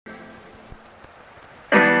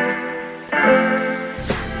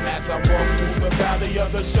valley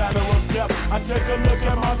of the shadow of death, I take a look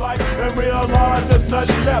at my life and realize there's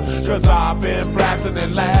nothing left. Cause I've been blasting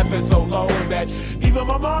and laughing so long that even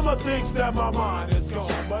my mama thinks that my mind is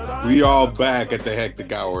gone. But we all back at the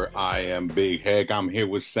Hectic Hour. I am Big Heck. I'm here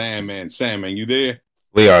with Sam, man. Sam, man, you there?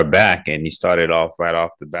 We are back, and you started off right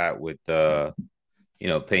off the bat with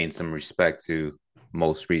paying some respect to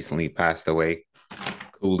most recently passed away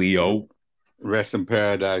Coolio. Rest in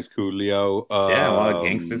paradise, Coolio.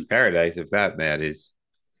 Gangsta's Paradise, if that is.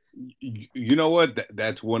 You know what?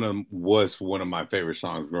 Was one of my favorite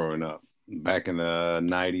songs growing up back in the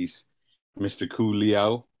 90s. Mr.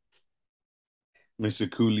 Coolio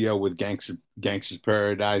with Gangsta's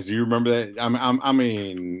Paradise. Do you remember that? I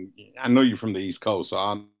mean, I know you're from the East Coast, so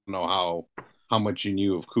I don't know how much you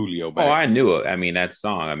knew of Coolio back. Oh, I knew it. I mean, that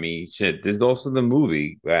song. I mean, shit. There's also the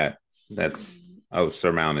movie that's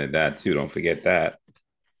surrounded that too. Don't forget that.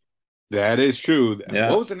 That is true. Yeah.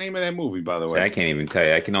 What was the name of that movie, by the way? I can't even tell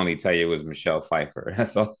you. I can only tell you it was Michelle Pfeiffer.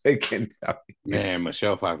 That's all I can tell you. Man,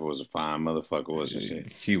 Michelle Pfeiffer was a fine motherfucker, wasn't she?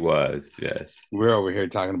 She was, yes. We're over here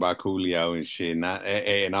talking about Coolio and shit,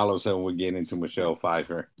 and all of a sudden we're getting into Michelle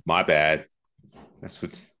Pfeiffer. My bad. That's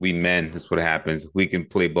what happens. We can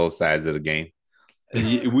play both sides of the game.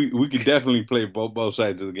 we could definitely play both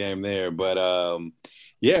sides of the game there, but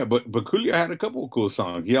Coolio had a couple of cool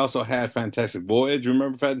songs. He also had Fantastic Voyage.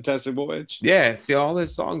 Remember Fantastic Voyage? Yeah, see, all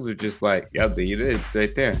his songs were just like, yeah, there it is,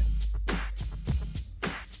 right there.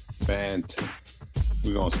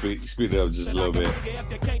 We're gonna speed it up just a little bit.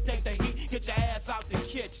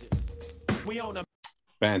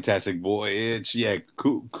 Fantastic Voyage. Yeah,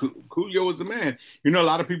 Coolio was the man. You know, a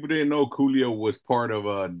lot of people didn't know Coolio was part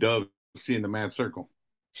of Dub C and the Mad Circle.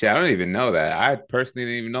 Shit, I don't even know that. I personally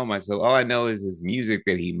didn't even know myself. All I know is his music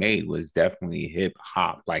that he made was definitely hip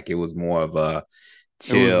hop. Like it was more of a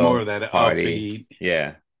chill, it was more of that party.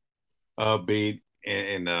 Upbeat,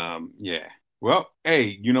 and yeah. Well,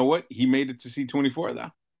 hey, you know what? He made it to C24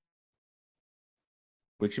 though.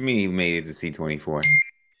 What you mean he made it to C24?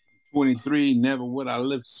 23, never would I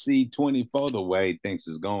live C24 the way things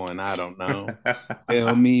is going. I don't know.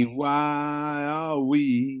 Tell me why are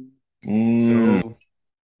we so...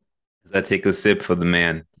 Does that take a sip for the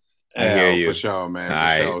man? I hear you. For sure, man.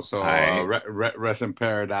 For sure. So rest in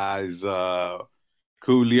paradise,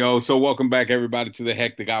 Coolio. So welcome back, everybody, to the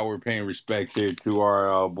Hectic Hour. We're paying respect here to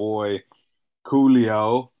our boy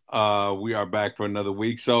Coolio. We are back for another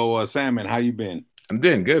week. So, Salmon, how you been? I'm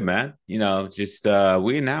doing good, man. You know, just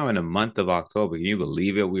we're now in the month of October. Can you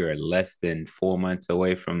believe it? We are less than 4 months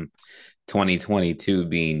away from 2022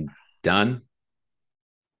 being done.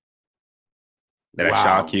 Did I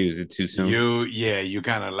shock you? Is it too soon? You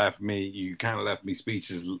kind of left me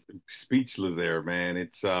speechless there, man.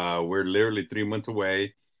 It's we're literally 3 months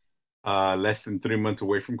away, less than 3 months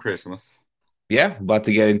away from Christmas. Yeah, about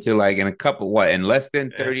to get into in less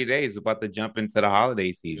than 30 days, we're about to jump into the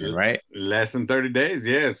holiday season, right? Less than 30 days,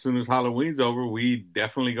 yeah. As soon as Halloween's over, we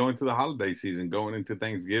definitely go into the holiday season, going into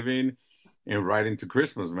Thanksgiving and right into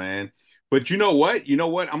Christmas, man. But you know what?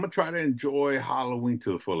 I'm gonna try to enjoy Halloween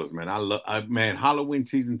to the fullest, man. Man, Halloween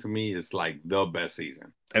season to me is like the best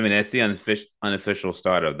season. I mean, that's the unofficial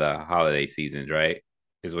start of the holiday seasons, right?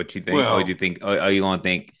 Is what you think? Well, or do you think? Are you gonna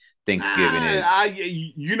think Thanksgiving is?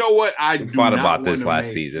 You know what? I thought about this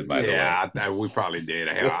last season, by the way. Yeah, we probably did.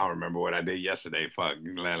 Hell, I don't remember what I did yesterday. Fuck,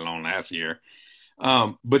 let alone last year.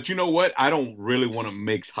 But you know what? I don't really want to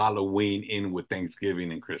mix Halloween in with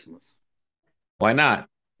Thanksgiving and Christmas. Why not?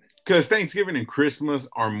 Because Thanksgiving and Christmas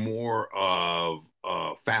are more of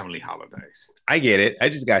family holidays. I get it. I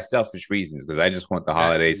just got selfish reasons because I just want the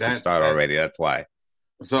holidays to start already. That's why.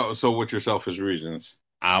 So what's your selfish reasons?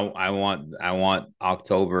 I want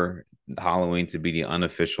October Halloween to be the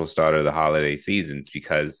unofficial start of the holiday seasons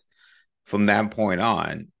because from that point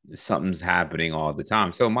on, something's happening all the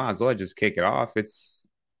time. So might as well just kick it off. It's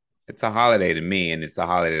a holiday to me, and it's a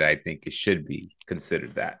holiday that I think it should be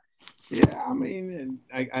considered that. Yeah, I mean,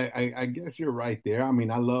 I guess you're right there. I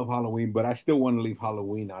mean, I love Halloween, but I still want to leave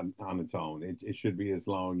Halloween on its own. It should be its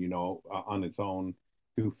own, on its own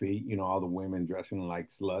 2 feet. All the women dressing like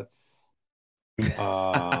sluts.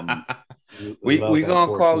 We're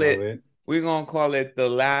gonna call it the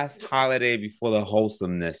last holiday before the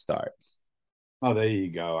wholesomeness starts. Oh, there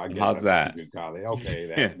you go. I guess how's that? Good call it.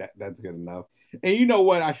 Okay, that's good enough. And you know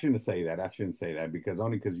what? I shouldn't say that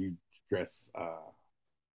because you dress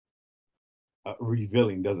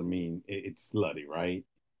revealing doesn't mean it's slutty, right?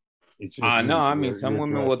 No, I mean some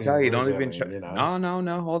women will tell you don't even try.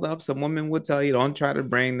 No, hold up. Some women will tell you don't try to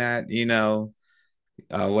bring that,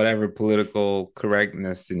 whatever political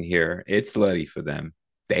correctness in here. It's slutty for them.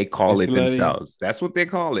 They call It's it slutty. themselves. That's what they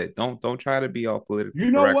call it. Don't try to be all politically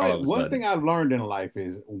You know correct all of what? a One thing sudden. I've learned in life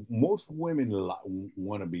is most women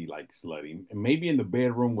want to be like slutty, maybe in the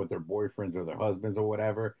bedroom with their boyfriends or their husbands or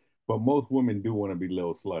whatever. But most women do want to be a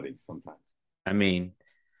little slutty sometimes. I mean,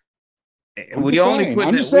 I'm we just only saying. putting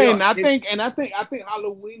I'm it. just We saying. all. I think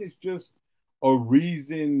Halloween is just a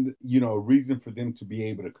reason, a reason for them to be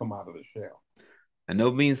able to come out of the shell. I know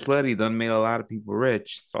being slutty done made a lot of people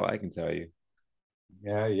rich. That's all I can tell you.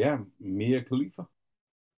 Yeah, yeah. Mia Khalifa.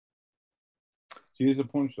 She is a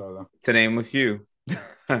porn star though. To name a few.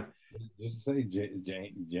 Just to say,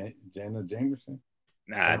 Jana Jamerson.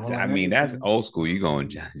 I mean that's old school. You going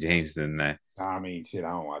James than that? I mean, shit. I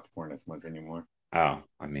don't watch porn as much anymore. Oh,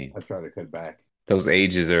 I mean, I try to cut back. those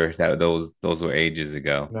ages are that those were ages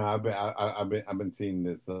ago. No, I've been seeing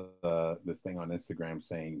this thing on Instagram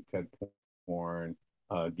saying cut porn,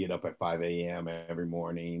 get up at 5 a.m. every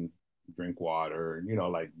morning, drink water,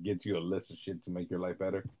 like get you a list of shit to make your life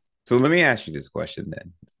better. So let me ask you this question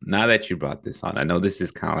then. Now that you brought this on, I know this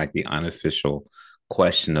is kind of like the unofficial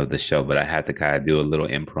question of the show, but I had to kind of do a little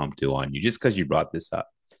impromptu on you just because you brought this up.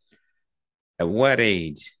 At what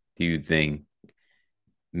age do you think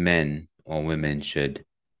men or women should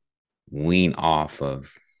wean off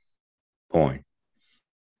of porn?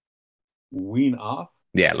 Wean off?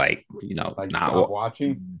 Yeah, like Like not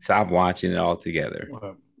stop watching it altogether.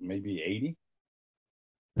 Maybe 80.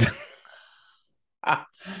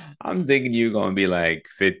 I'm thinking you're gonna be like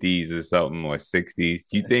 50s or something or 60s.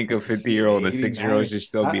 You think a 50-year-old or 60-year-old should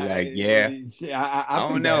still be like, yeah, I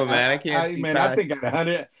don't think know, man. I can't see man, past. I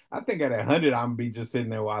think at 100, I'm gonna be just sitting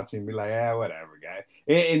there watching, be like, yeah, whatever, guy.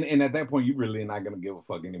 And at that point, you really not gonna give a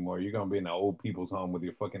fuck anymore. You're gonna be in the old people's home with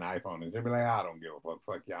your fucking iPhone, and you'll be like, I don't give a fuck.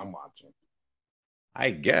 Fuck yeah, I'm watching.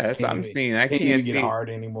 I guess Can't I'm even, seeing. I can't can't even get see, hard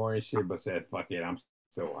anymore and shit. But said, fuck it, I'm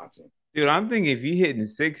still watching. dude. I'm thinking if you hitting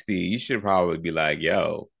 60, you should probably be like,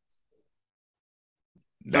 yo,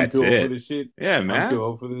 I'm that's too old for it. this shit. Yeah, I'm man. too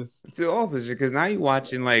old for this. Too old for shit because now you're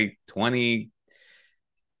watching like 20,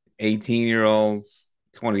 18-year-olds,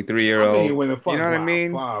 23 year I mean, olds. when the You fuck, know what I wow,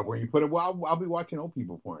 mean? fuck, when you put it, well, I'll be watching old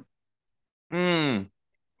people porn. Mm,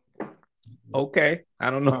 okay. I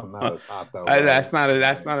don't know. I'm not as hot though, That's not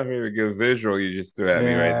a very good visual you just threw at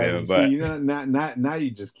me right yeah, there. you see, But now you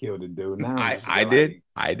just killed it, dude. Now I'm just I like, did.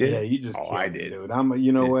 I yeah, did. you just Oh, I killed it, did. dude.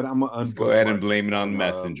 You know what? I'm gonna Just go ahead and unbookmark blame it on the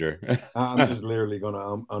Pornhub. messenger. I'm just literally gonna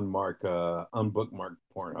unbookmark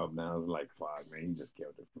Pornhub now. It's like, fuck, man, you just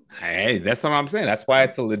killed it. Hey, that's what I'm saying. That's why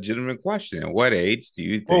it's a legitimate question. At what age do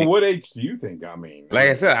you Well, think? what age do you think? I mean, Like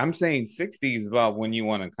I said, I'm saying 60 is about when you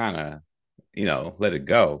want to kind of, let it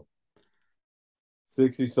go.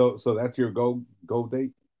 60. So that's your go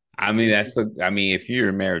date. I mean, 60? if you're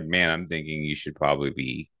a married man, I'm thinking you should probably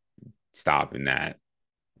be stopping that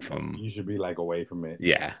from, You should be like away from it.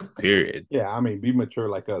 yeah, period. Yeah, I mean, be mature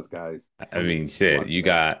like us guys. I mean, shit, you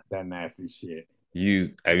got that nasty shit.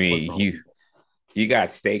 I mean, you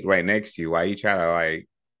got steak right next to you. Why you try to like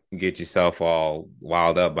get yourself all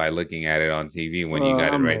wild up by looking at it on TV when you Well,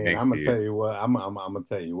 got I it right mean, next I'm to gonna you? tell you what. I'm gonna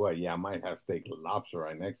tell you what. Yeah, I might have steak and lobster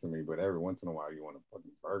right next to me, but every once in a while, you want a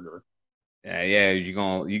fucking burger. Yeah, yeah,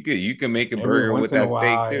 you can make a Every burger with once in a that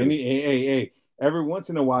steak while, too. hey. Every once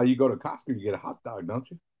in a while, you go to Costco, you get a hot dog, don't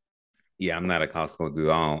you? Yeah, I'm not a Costco dude.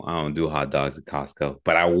 I don't do hot dogs at Costco,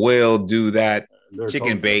 but I will do that They're chicken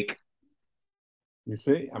kosher. bake. You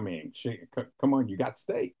see, I mean, come on, you got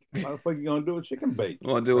steak. What the fuck you gonna do with chicken bake?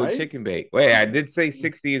 I'm gonna do a Right? chicken bake. Wait, I did say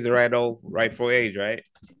 60 is the rightful age, right?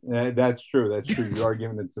 Yeah, that's true. That's true. You are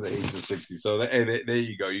giving it to the age of 60. So there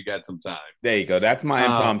you go. You got some time. There you go. That's my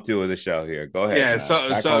impromptu of the show here. Go ahead. Yeah.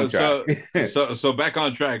 Back on track. So back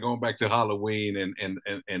on track. Going back to Halloween and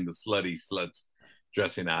the sluts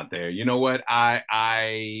dressing out there. You know what?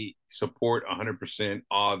 I support 100%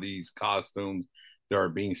 all these costumes that are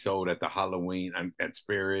being sold at the Halloween at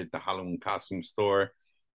Spirit, the Halloween costume store.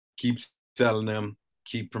 Keep selling them.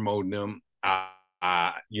 Keep promoting them.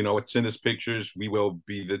 Send us pictures. We will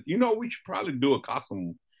be we should probably do a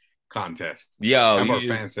costume contest. Yo, have our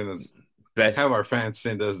fans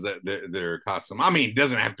send us their costume. I mean, it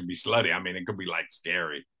doesn't have to be slutty. I mean, it could be like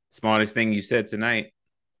scary. Smartest thing you said tonight.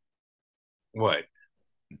 What?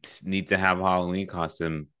 Need to have a Halloween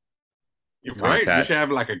costume. You're right. We should have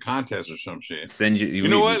like a contest or some shit. You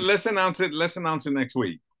know what? Let's announce it. Let's announce it next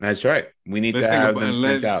week. That's right. We need to have them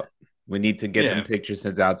sent out. We need to get them pictures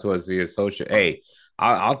sent out to us via social. Hey,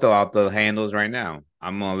 I'll throw out the handles right now.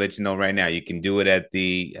 I'm going to let you know right now. You can do it at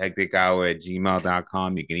the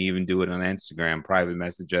hectichour@gmail.com. You can even do it on Instagram, private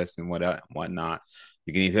message us and whatnot.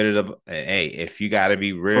 You can even hit it up. Hey, if you got to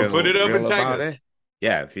be real, put it up and tag about us. it.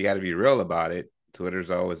 Yeah, if you got to be real about it,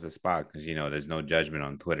 Twitter's always the spot because there's no judgment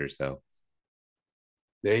on Twitter. So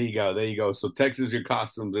There you go. There you go. So Texas your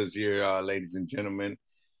costumes this year, ladies and gentlemen.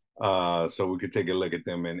 So we could take a look at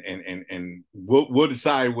them and we'll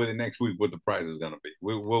decide whether next week what the price is gonna be.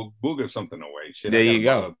 We'll give something away. Shit, there I got you a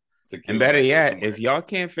go. bottle of And tequila better back there yet, somewhere. if y'all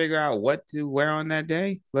can't figure out what to wear on that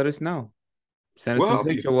day, let us know. Send us We'll some help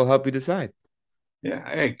you. picture. We'll help you decide. Yeah.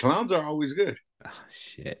 Hey, clowns are always good. Oh,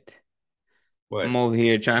 shit. What? I'm over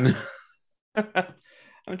here trying to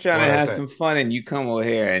I'm trying to What I have say? some fun and you come over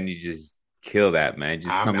here and you just kill that, man.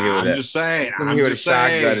 Just come here with I'm just saying. come I'm here with a just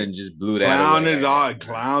shotgun saying. and just blew that away.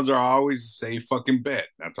 Clowns are always a safe fucking bet.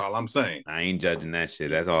 That's all I'm saying. I ain't judging that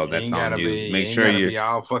shit. That's all. You That's ain't on gotta you. be. Make You ain't sure gotta you be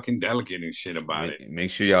all fucking delicate and shit about it. make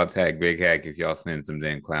sure y'all tag Big Hack if y'all send some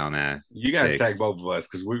damn clown ass. You gotta pics. tag both of us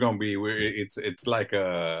because we're gonna be. It's like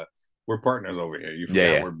we're partners over here. You forgot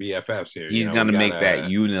Yeah. we're BFFs here. He's gonna make that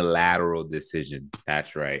unilateral decision.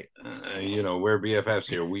 That's right. We're BFFs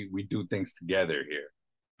here. We do things together here.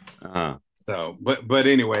 Uh-huh. So, but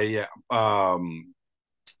anyway, yeah.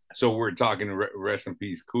 So we're talking rest in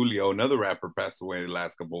peace, Coolio. Another rapper passed away the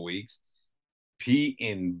last couple of weeks.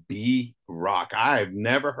 P&B Rock. I have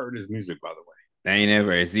never heard his music, by the way. I ain't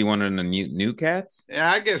ever. Is he one of the new cats?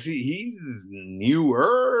 Yeah, I guess he's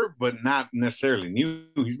newer, but not necessarily new.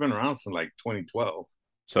 He's been around since like 2012.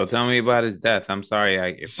 So tell me about his death. I'm sorry if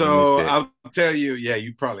I So missed it. I'll tell you. Yeah,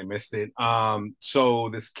 you probably missed it. So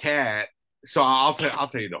this cat. So I'll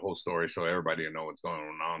tell you the whole story so everybody will know what's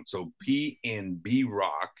going on. So P&B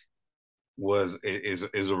Rock is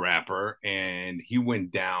a rapper, and he went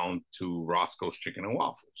down to Roscoe's Chicken and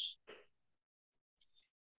Waffles.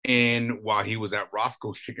 And while he was at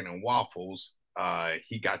Roscoe's Chicken and Waffles,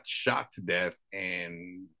 he got shot to death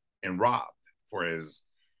and robbed for his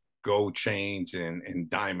gold chains and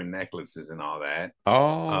diamond necklaces and all that.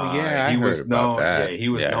 Oh yeah, I heard about that. Yeah, he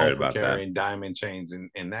was I known heard for about that. carrying diamond chains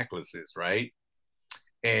and necklaces, right?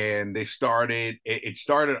 And it started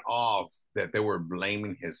off that they were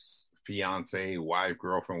blaming his fiance, wife,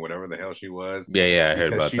 girlfriend, whatever the hell she was. Yeah, I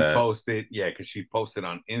heard about that. Because she posted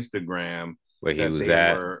on Instagram Where he was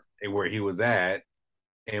at. where he was at.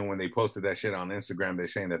 And when they posted that shit on Instagram, they're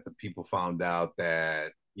saying that the people found out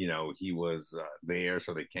that, he was there.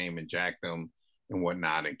 So they came and jacked him and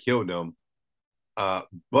whatnot and killed him.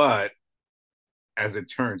 But as it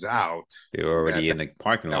turns out, they were already in the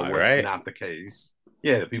parking lot, that was right? not the case.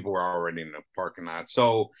 Yeah, the people were already in the parking lot.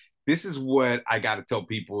 So this is what I got to tell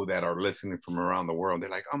people that are listening from around the world. They're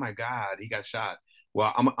like, oh my God, he got shot.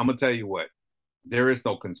 Well, I'm going to tell you what. There is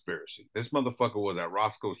no conspiracy. This motherfucker was at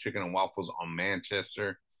Roscoe's Chicken and Waffles on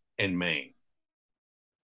Manchester in Maine.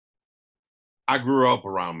 I grew up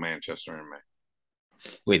around Manchester in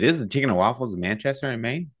Maine. Wait, this is Chicken and Waffles in Manchester in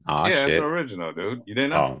Maine? Oh, yeah, shit. it's original, dude. You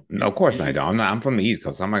didn't know? Oh, no, of course I don't. I'm from the East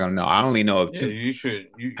Coast. So I'm not gonna know. I only know of two. Yeah, you should.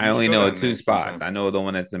 I only know of two spots. I know the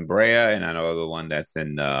one that's in Brea, and I know the one that's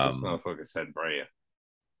in. This motherfucker said Brea.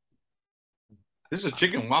 This is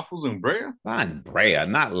Chicken Waffles in Brea? Not in Brea,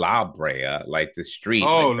 not La Brea, like the street.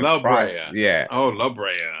 Oh, like La Brea. Yeah. Oh, La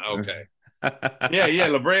Brea. Okay. yeah,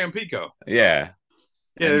 La Brea and Pico. Yeah.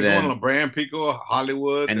 Yeah, there's one in La Brea and Pico,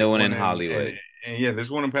 Hollywood. And the one in Hollywood. And yeah,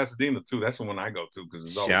 there's one in Pasadena too. That's the one I go to because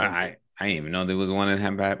it's all. I didn't even know there was one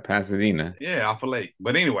in Pasadena. Yeah, off a lake.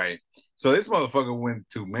 But anyway, so this motherfucker went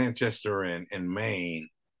to Manchester and Maine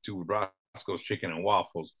to Roscoe's Chicken and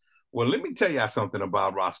Waffles. Well, let me tell you something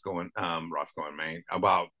about Roscoe and Maine,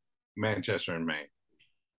 about Manchester and Maine.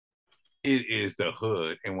 It is the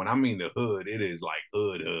hood, and when I mean the hood, it is like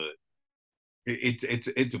hood.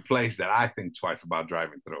 It's a place that I think twice about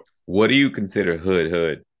driving through. What do you consider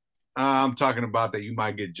hood? I'm talking about that you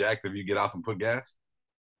might get jacked if you get off and put gas.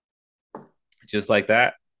 Just like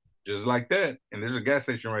that? Just like that. And there's a gas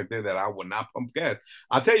station right there that I would not pump gas.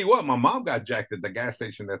 I'll tell you what, my mom got jacked at the gas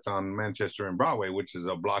station that's on Manchester and Broadway, which is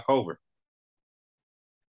a block over.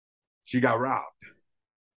 She got robbed.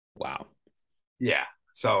 Wow. Yeah.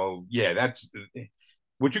 So, yeah, that's...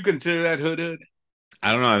 Would you consider that hood?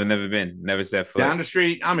 I don't know. I've never been. Never set foot. Down the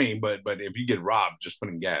street? I mean, but if you get robbed, just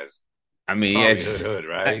putting gas... I mean, yeah, hood,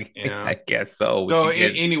 right? I guess so. So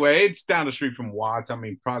anyway, it's down the street from Watts. I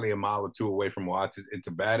mean, probably a mile or two away from Watts. It's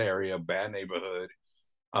a bad area, bad neighborhood.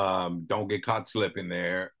 Don't get caught slipping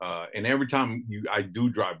there. And every time I do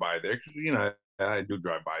drive by there, because I do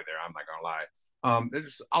drive by there. I'm not gonna lie.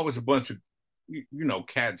 There's always a bunch of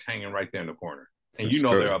cats hanging right there in the corner, and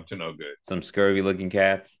they're up to no good. Some scurvy looking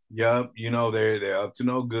cats. Yep, they're up to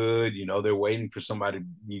no good. They're waiting for somebody.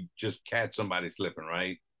 You just catch somebody slipping,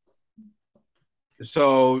 right?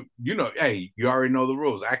 So, hey, you already know the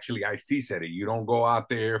rules. Actually, Ice-T said it. You don't go out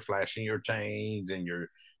there flashing your chains and your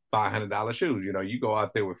 $500 shoes. You know, you go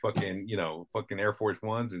out there with fucking, fucking Air Force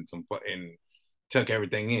Ones and and tuck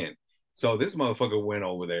everything in. So this motherfucker went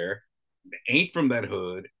over there, ain't from that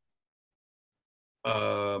hood,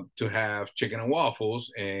 to have chicken and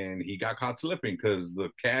waffles, and he got caught slipping because the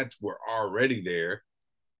cats were already there.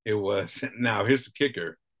 It was now here's the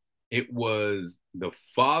kicker. It was the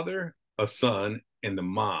father, a son, and the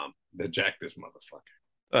mom that jacked this motherfucker.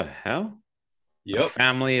 The hell? A Yep.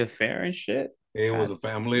 family affair and shit. It was God a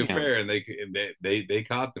family damn. affair, and they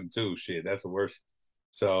caught them too. Shit, that's the worst.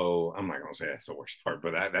 So I'm not gonna say that's the worst part,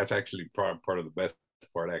 but that's actually part of the best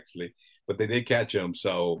part, actually. But they did catch him.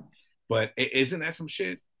 So, but isn't that some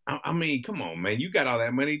shit? I mean, come on, man. You got all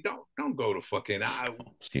that money. Don't go to fucking.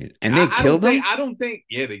 Shit. And they killed him? I don't think.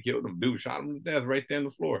 Yeah, they killed him. Dude shot him to death right there on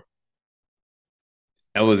the floor.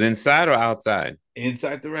 It was inside or outside?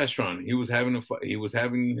 Inside the restaurant. He was having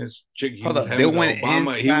his chick. He Hold was up. having They went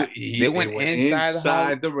Obama. inside. He They went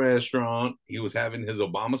inside the restaurant. He was having his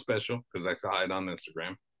Obama special because I saw it on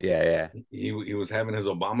Instagram. Yeah. He was having his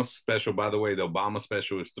Obama special. By the way, the Obama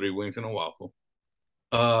special is 3 wings and a waffle.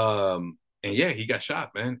 And yeah, he got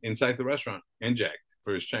shot, man, inside the restaurant and jacked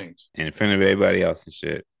for his change in front of everybody else and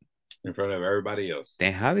shit. in front of everybody else.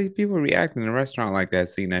 Damn, how these people react in a restaurant like that,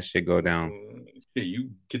 seeing that shit go down? Shit, you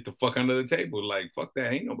get the fuck under the table. Like, fuck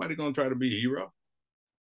that. Ain't nobody gonna try to be a hero.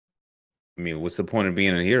 I mean, what's the point of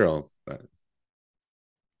being a hero?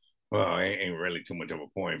 Well, ain't really too much of a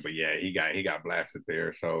point, but yeah, he got blasted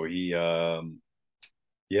there. So yep.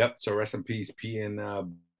 So rest in peace, P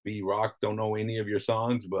and B Rock. Don't know any of your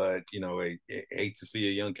songs, but I hate to see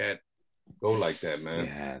a young cat go like that, man.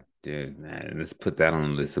 Yeah, dude, man. Let's put that on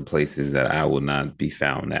a list of places that I will not be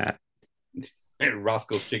found at. And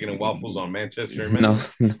Roscoe's Chicken and Waffles on Manchester, man. No, I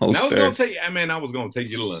was sir. gonna take you. I was gonna take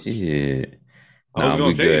you to lunch. Shit. I was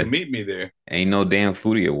gonna tell you to meet me there. Ain't no damn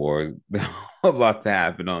foodie awards about to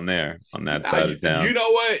happen on that side of town. You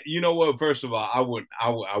know what? First of all, I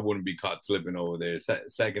wouldn't be caught slipping over there.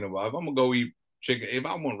 Second of all, if I'm gonna go eat chicken, if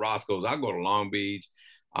I want Roscoe's, I'll go to Long Beach.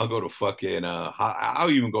 I'll go to fucking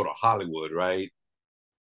I'll even go to Hollywood, right?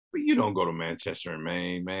 But you don't go to Manchester and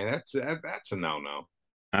Maine, man. That's a no. All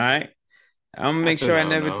right. I'm gonna make sure I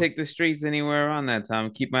never take the streets anywhere around that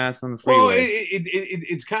time. Keep my ass on the freeway. Well,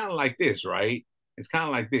 it's kind of like this, right? It's kind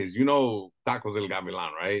of like this. Tacos El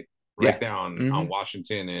Gavilan, right? Right there on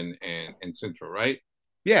Washington and Central, right?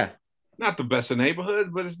 Yeah. Not the best of neighborhoods,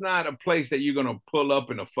 but it's not a place that you're gonna pull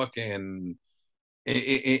up in a fucking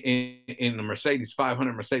in the Mercedes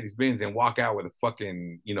 500 Mercedes Benz and walk out with a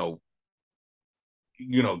fucking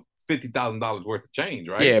 $50,000 worth of change,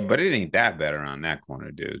 right? Yeah, but it ain't that bad around that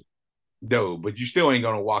corner, dude. No, but you still ain't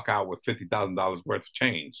gonna walk out with $50,000 worth of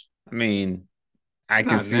change. I mean, I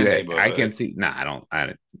can see that. I can see. Nah, I don't.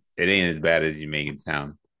 It ain't as bad as you make it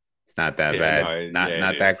sound. It's not that bad. No,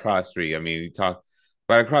 not that cross street. I mean, we talk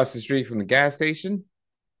right across the street from the gas station,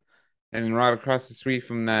 and then right across the street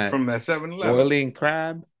from that 7-Eleven. Boiling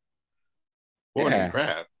Crab. Boiling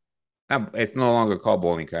Crab. It's no longer called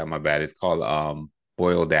Boiling Crab. My bad. It's called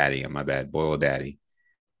Boiled Daddy. My bad. Boiled Daddy.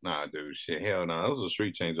 Nah, dude, shit, hell no. Those are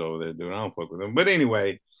street chains over there, dude. I don't fuck with them. But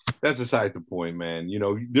anyway, that's aside the point, man.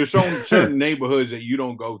 There's certain neighborhoods that you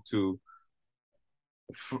don't go to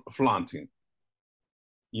flaunting.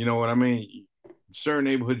 You know what I mean? Certain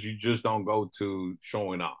neighborhoods you just don't go to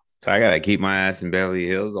showing off. So I gotta keep my ass in Beverly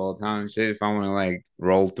Hills all the time and shit if I want to like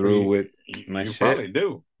roll through with my shit. Probably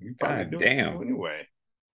do. You probably do. Damn. Anyway.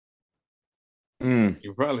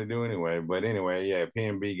 You probably do anyway. But anyway, yeah,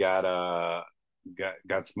 PNB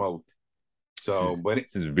got smoked. So, but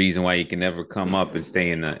this is the reason why you can never come up and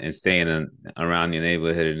stay around your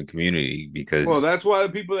neighborhood and community because that's why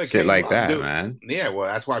the people that shit came like up, that, man. Yeah, well,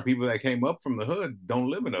 that's why people that came up from the hood don't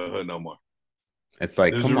live in the hood no more. It's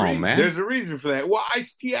like, come on, man. There's a reason for that. Well,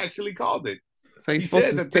 Ice-T actually called it. So you're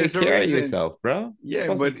supposed to take care of yourself, bro.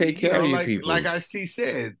 Yeah, but take care of your people. Like Ice-T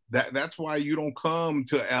said, that's why you don't come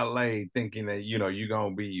to LA thinking that you're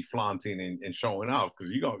gonna be flaunting and showing off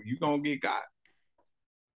because you're gonna get got.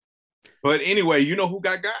 But anyway, you know who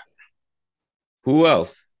got? Who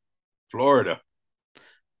else? Florida.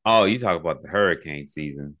 Oh, you talk about the hurricane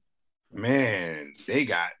season. Man,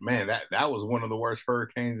 that was one of the worst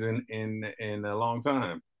hurricanes in a long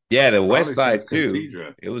time. Yeah, the west side too.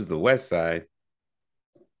 Cathedra. It was the west side.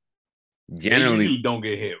 Generally, they don't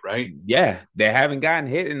get hit, right? Yeah, they haven't gotten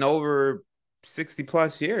hit in over 60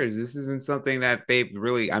 plus years. This isn't something that they've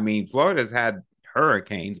really. I mean, Florida's had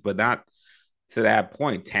hurricanes, but not to that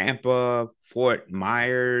point. Tampa, Fort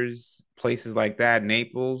Myers, places like that,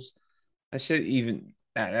 Naples.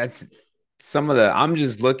 That's some of the. I'm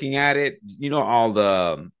just looking at it. All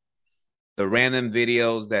the the random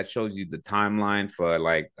videos that shows you the timeline for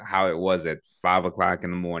like how it was at 5 o'clock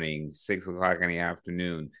in the morning, 6 o'clock in the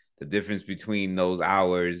afternoon, the difference between those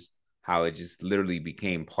hours, how it just literally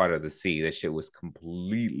became part of the sea. That shit was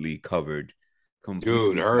completely covered,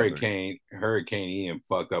 Dude, completely covered. Hurricane Ian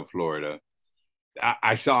fucked up Florida.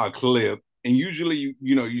 I saw a clip, and usually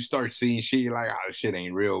you start seeing shit, you're like, oh, this shit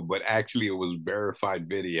ain't real, but actually it was verified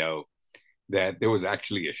video that there was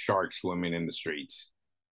actually a shark swimming in the streets.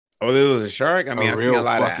 Oh, there was a shark. I A mean, I've seen a real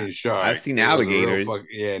lot of. fucking I've shark. seen It was a real fuck. alligators.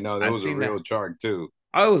 Yeah, no, there I've was a seen that. real shark too.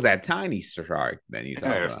 Oh, it was that tiny shark that you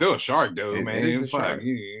talking Yeah, it's about. still a shark though, It is man. a Fuck, shark.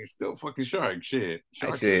 it's still a fucking shark. Shit, I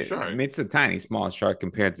shark is a should. I shark. mean, it's a tiny, small shark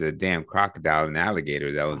compared to the damn crocodile and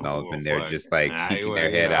alligator that was all up Oh in there, fuck. just like peeking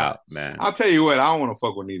their head out, man. I'll tell you what. I don't want to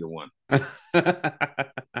fuck with neither one.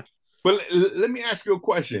 But let me ask you a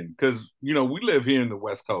question, because we live here in the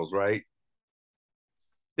West Coast, right?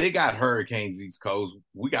 They got hurricanes East Coast.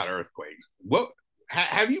 We got earthquakes. What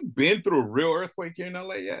have you been through a real earthquake here in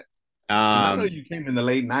LA yet? Because I know um, you came in the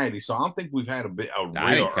late '90s, so I don't think we've had a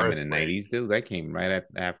I real didn't come in the earthquake. '90s, dude. That came right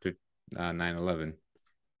after 9/11.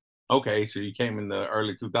 Okay, so you came in the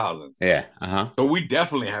early 2000s. Yeah. Uh-huh. So we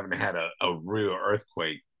definitely haven't had a real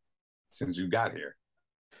earthquake since you got here.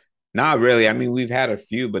 Not really. I mean, we've had a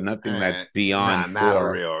few, but nothing that's Nah, beyond not a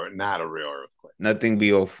four. real, not a real earthquake. Nothing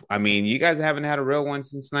beyond. I mean, you guys haven't had a real one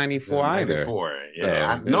since '94 Since either. '94. Yeah, So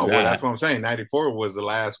I there's no, well, that's that. what I'm saying. '94 was the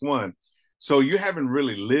last one. So you haven't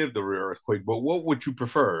really lived a real earthquake, but what would you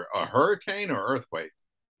prefer, a hurricane or earthquake?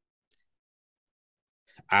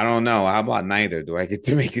 I don't know. How about neither? Do I get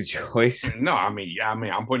to make a choice? No, I'm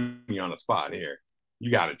putting you on the spot here. You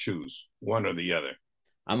got to choose one or the other.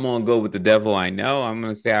 I'm gonna go with the devil I know. I'm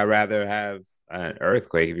gonna say I'd rather have an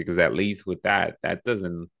earthquake because at least with that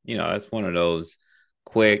doesn't, that's one of those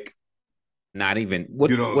quick, not even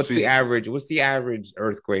You don't see. what's the average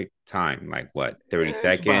earthquake time? Like what, 30 It's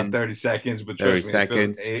about seconds? 30 seconds, but 30 trust me,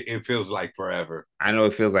 seconds. it feels like forever. I know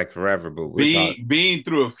it feels like forever, but we're talking. Being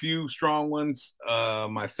through a few strong ones,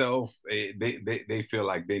 myself, they feel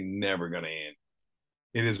like they're never gonna end.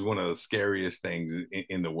 It is one of the scariest things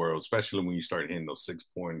in the world, especially when you start hitting those 6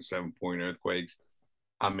 point, 7 point earthquakes.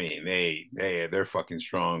 I mean, they're fucking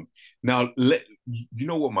strong. Now, you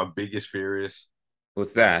know what my biggest fear is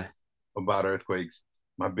What's that? about earthquakes?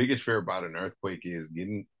 My biggest fear about an earthquake is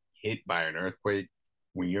getting hit by an earthquake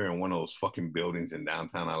when you're in one of those fucking buildings in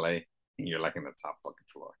downtown LA and you're like in the top fucking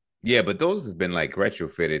floor. Yeah, but those have been like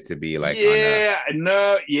retrofitted to be like on a. Yeah,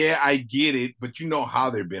 no, yeah, I get it, but you know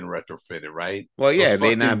how they're being retrofitted, right? Well, Those yeah,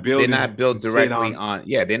 fucking they're buildings not built sit directly on.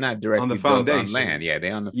 Yeah, they're not on the directly built on foundation. land. Yeah,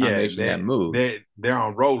 they're on the Yeah, foundation that moves. they're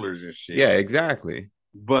on rollers and Yeah, shit. exactly.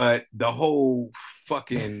 But the whole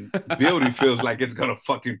fucking building feels like it's gonna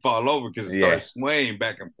fucking fall over because it Yeah, starts swaying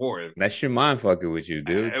back and forth. that's your mind fucking with you,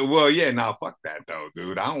 dude. Well, yeah, now fuck that though,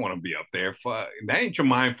 dude. I don't want to be up there. Fuck, that ain't your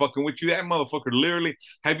mind fucking with you. That motherfucker literally.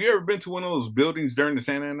 Have you ever been to one of those buildings during the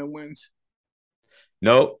Santa Ana winds?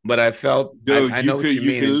 Nope, but I felt Dude, I know what you you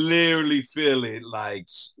mean. could And literally feel it, like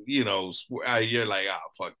you're like, oh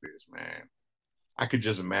fuck this, man. I could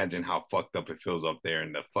just imagine how fucked up it feels up there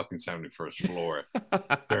in the fucking 71st floor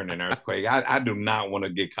during an earthquake. I do not want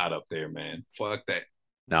to get caught up there, man. Fuck that.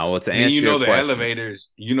 now, well, to And then answer your question,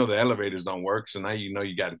 the elevators don't work, so now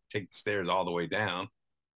you got to take the stairs all the way down.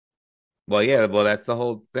 well, yeah, well, that's the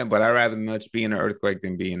whole thing. But I'd rather much be in an earthquake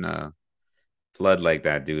than be in a flood like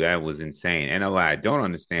that, dude. That was insane. And what I don't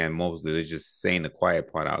understand mostly is just saying the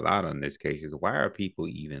quiet part out loud on this case is why are people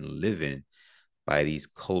even living by these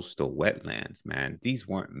coastal wetlands, man? These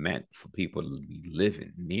weren't meant for people to be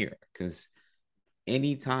living near because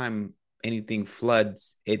anytime anything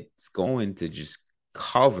floods, it's going to just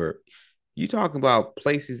cover. You talk about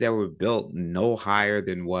places that were built no higher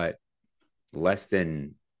than what, less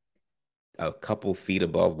than a couple feet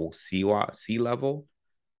above sea level.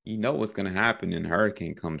 You know what's going to happen when a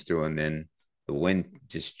hurricane comes through, and then the wind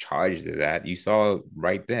just charges to that. You saw it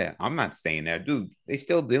right there. I'm not staying there, dude. They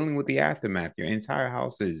still dealing with the aftermath. Your entire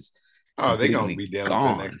house is Oh, they're gonna completely be dealing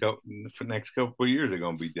gone. for the next couple of years. They're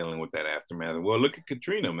gonna be dealing with that aftermath. Well, look at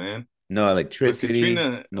Katrina, man. No electricity,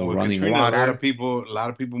 no With running Katrina, water. a lot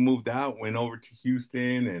of people moved out, went over to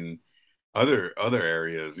Houston and other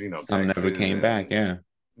areas, Some never Texas, came back. and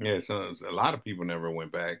Yeah, yeah, so a lot of people never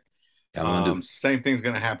went back. I wonder. Same thing's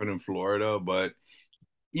gonna happen in Florida, but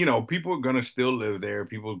people are gonna still live there.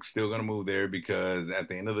 People are still gonna move there because at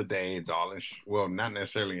the end of the day, it's all well, not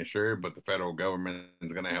necessarily insured, but the federal government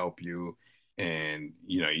is gonna help you, and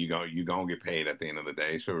you gonna get paid at the end of the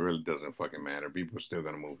day. So it really doesn't fucking matter. People are still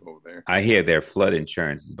gonna move over there. I hear their flood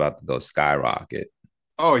insurance is about to go skyrocket.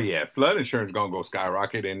 Oh yeah, flood insurance gonna go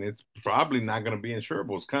skyrocket, and it's probably not gonna be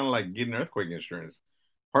insurable. It's kind of like getting earthquake insurance.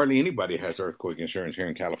 Hardly anybody has earthquake insurance here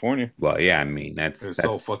in California. Well, yeah, I mean It's so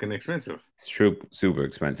that's fucking expensive. super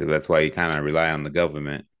expensive. That's why you kind of rely on the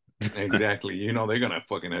government. Exactly. You know they're gonna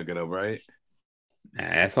fucking hook it up, right?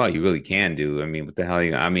 That's all you really can do. I mean, what the hell?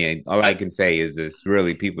 I mean, all I can say is this: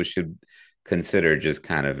 really, people should consider just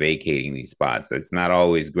kind of vacating these spots. It's not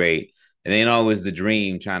always great. It ain't always the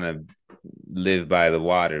dream trying to live by the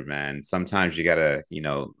water, man. Sometimes you gotta,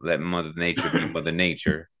 let Mother Nature be Mother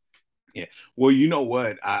Nature. Yeah. Well, you know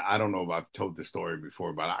what? I don't know if I've told this story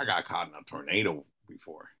before, but I got caught in a tornado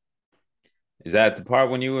before. Is that the part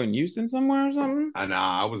when you were in Houston somewhere or something?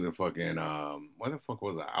 I was in fucking where the fuck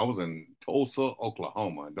was I? I was in Tulsa,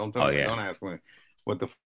 Oklahoma. Oh Don't yeah. ask me what the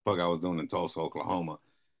fuck I was doing in Tulsa, Oklahoma.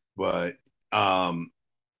 But um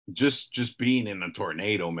just being in a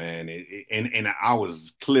tornado, man, and I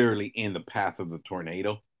was clearly in the path of the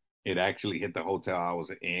tornado. It actually hit the hotel I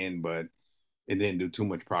was in, but it didn't do too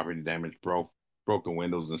much property damage. Broke the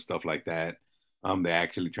windows and stuff like that. They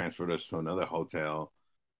actually transferred us to another hotel.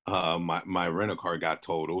 My rental car got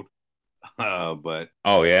totaled. But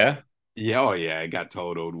Oh yeah. yeah, oh yeah, it got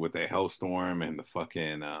totaled with a hailstorm and the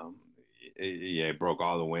fucking yeah, it broke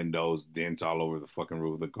all the windows, dents all over the fucking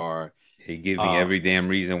roof of the car. He gives me Uh, every damn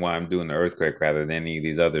reason why I'm doing the earthquake rather than any of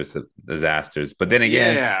these other disasters. But then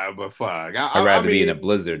again, yeah, but fuck, I'd I rather be in a mean,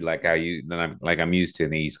 blizzard like I'm used to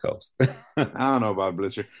in the East Coast. I don't know about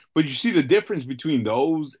blizzard, but you see the difference between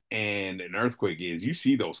those and an earthquake is you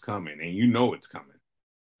see those coming and you know it's coming,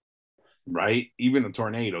 right? Even a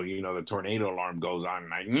tornado, the tornado alarm goes on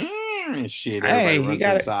like and shit. Everybody Hey, runs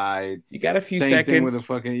inside. you got a few Same thing with a seconds.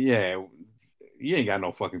 fucking yeah. You ain't got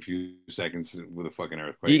no fucking few seconds with a fucking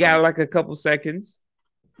You earthquake, got man. like a couple seconds.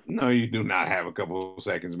 No, you do not have a couple of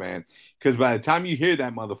seconds, man. Because by the time you hear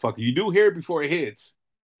that motherfucker, you do hear it before it hits,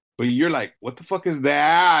 but you're like, what the fuck is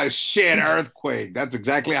that? Ah, shit, earthquake. That's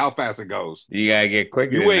exactly how fast it goes. You gotta get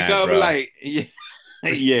quicker You than wake that, up bro. like, yeah,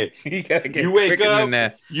 yeah. You gotta You get wake quicker than up,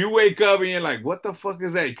 that. you wake up, and you're like, what the fuck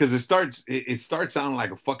is that? Because it starts sounding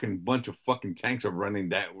like a fucking bunch of fucking tanks are running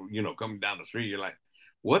down, coming down the street. You're like,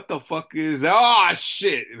 what the fuck is that? Oh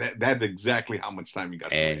shit. That's exactly how much time you got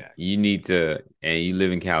to And react. you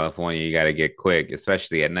live in California, you gotta get quick,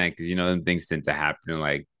 especially at night, because them things tend to happen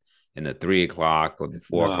like in the 3 o'clock or the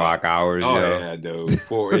four No. o'clock hours, Oh yo. yeah, dude.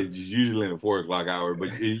 It's usually in the 4 o'clock hour.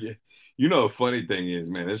 But the funny thing is,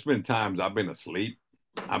 man, there's been times I've been asleep.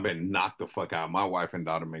 I've been knocked the fuck out. My wife and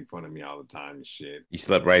daughter make fun of me all the time and shit. You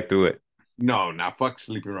slept right through it. No, not fuck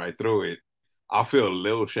sleeping right through it. I'll feel a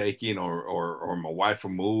little shaking or my wife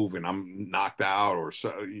will move and I'm knocked out or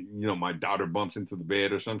so my daughter bumps into the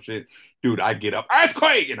bed or some shit. Dude, I get up,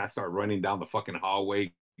 earthquake, and I start running down the fucking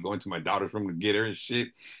hallway, going to my daughter's room to get her and shit.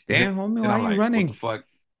 And Damn, homie, then why I'm are you like, what the running? fuck?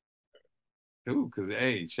 Dude, because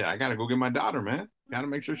hey, shit, I gotta go get my daughter, man. Gotta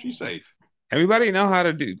make sure she's safe. Everybody know how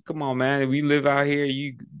to do. Come on, man. We live out here.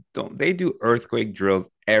 You don't. They do earthquake drills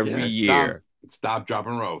every Yeah, year. stop, drop,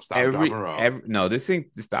 and roll. Stop, drop, and roll. Every no, this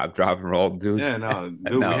ain't to stop, drop, and roll, dude. Yeah, no, dude,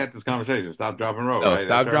 we No, had this conversation. Stop, drop, and roll, no, right?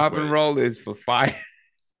 That's stop, drop, and earthquake. roll is for fire.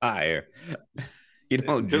 Fire. You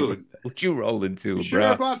don't Dude, what you rolling you to, sure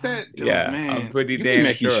bro? about that? Dude, Yeah, I'm man, pretty you be damn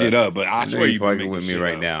making sure. shit up, but I I know swear you you be fucking making with me shit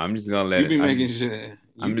right up. now. I'm just gonna let You it. be making shit.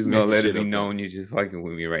 You I'm be just gonna making let it shit be up, bro. known you're just fucking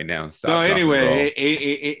with me right now. So Stop, drop, and roll.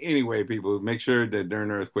 anyway, people, make sure that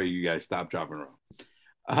during earthquake you guys stop, drop, and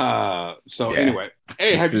roll. So Yeah, anyway,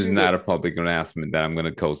 hey, this have you is seen not a public announcement that I'm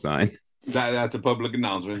gonna co-sign. that's a public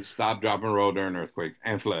announcement. Stop, drop, and roll during earthquakes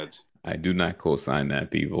and floods. I do not co-sign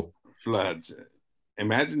that, people. Floods.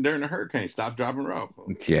 Imagine during a hurricane, stop, drop, and roll.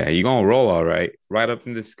 Yeah, you're gonna roll all right, right up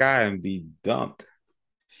in the sky and be dumped.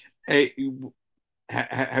 Hey,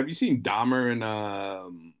 have you seen Dahmer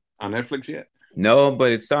on Netflix yet? No,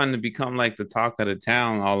 but it's starting to become like the talk of the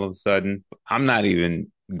town all of a sudden. I'm not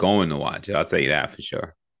even going to watch it. I'll tell you that for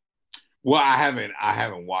sure. Well, I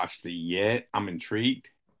haven't watched it yet. I'm intrigued.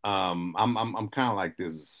 I'm kind of like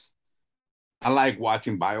this. I like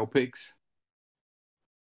watching biopics,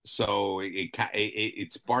 so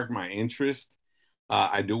it sparked my interest.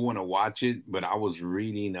 I do want to watch it, but I was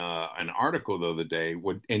reading an article the other day.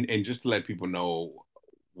 And just to let people know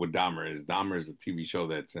what Dahmer is. Dahmer is a TV show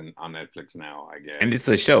that's on Netflix now, I And guess. it's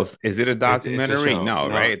a show. Is it a It's a documentary? show. No,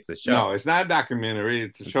 right? No, It's a no, show. it's not a documentary.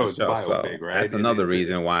 It's a It's a show. It's a show. biopic, So right? that's another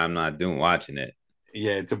reason why I'm not doing watching it.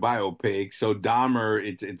 Yeah, it's a biopic. So Dahmer,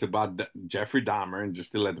 it's about Jeffrey Dahmer, and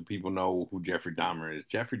just to let the people know who Jeffrey Dahmer is.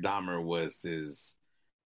 Jeffrey Dahmer was this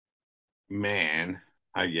man,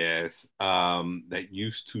 I guess, that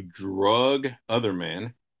used to drug other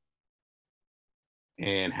men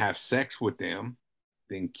and have sex with them,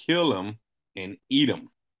 then kill them, and eat them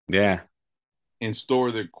Yeah. and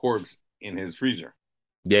store their corpse in his freezer.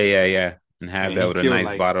 Yeah. And have And that he with a killed nice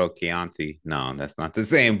like bottle of Chianti. No, that's not the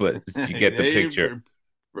same, but you get the they picture.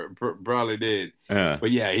 probably did. Uh,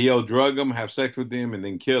 But yeah, he'll drug them, have sex with them, and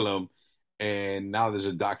then kill them. And now there's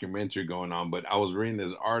a documentary going on. But I was reading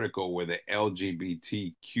this article where the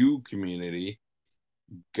LGBTQ community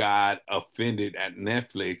got offended at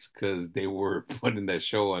Netflix because they were putting that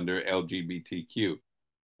show under LGBTQ.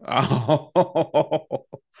 oh,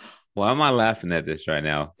 why am I laughing at this right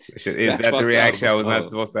now? Is That's that the fucked up, reaction I was not bro.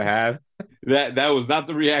 supposed to have? That was not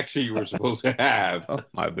the reaction you were supposed to have. Oh,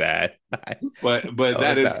 my bad. But That was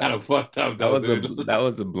that is that, kind of fucked up that though, was a dude. that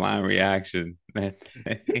was a blind reaction.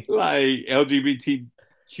 Like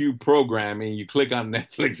LGBTQ programming, you click on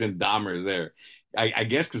Netflix and Dahmer is there. I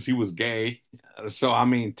guess because he was gay. So I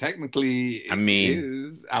mean, technically, I it mean,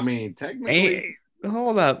 is. I mean, ain't technically,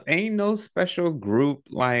 hold up, ain't no special group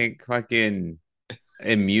like fucking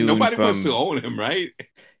immune nobody wants to from, own him, right?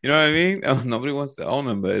 you know what I mean? Oh, nobody wants to own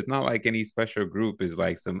them, but it's not like any special group is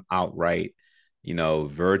like some outright,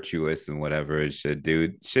 virtuous and whatever it should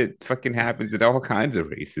do. Shit fucking happens in all kinds of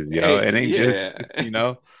races, yo. Hey, It ain't just,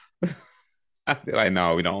 yeah. they're like,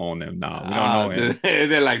 no, we don't own him. No, we don't know him.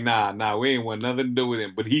 They're like, nah, we ain't want nothing to do with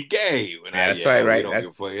him. But he gay. And Yeah, that's right, yeah, we right? don't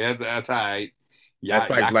give a fuck. That's all right. That's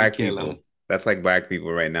like Y'all can black kill him. people. That's like black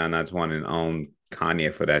people right now not wanting to own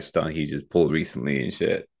Kanye for that stunt he just pulled recently and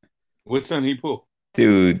shit. What son he pull?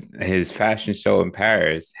 Dude, his fashion show in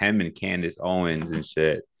Paris, him and Candace Owens and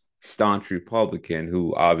shit, staunch Republican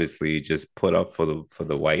who obviously just put up for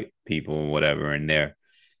the white people or whatever in their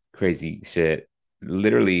crazy shit.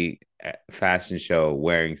 Literally fashion show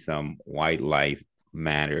wearing some white life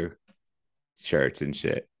matter shirts and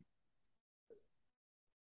shit.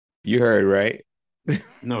 You heard right?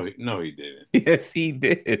 No, he didn't. Yes, he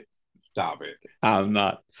did. Stop it. I'm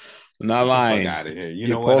not. I'm not Get the fuck lying. out of here. You You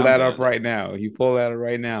know what? pull I'm that up done. right now. You pull that up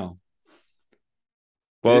right now.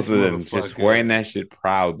 Both This of them just wearing motherfucker. that shit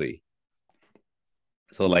proudly.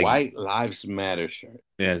 So like, White Lives Matter shirt.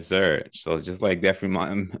 yes, sir. So just like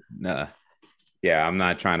definitely, nah, yeah, I'm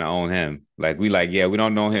not trying to own him. Like we like, yeah, we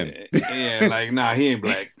don't know him. Yeah, like nah, he ain't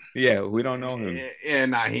black. Yeah, we don't know him. Yeah,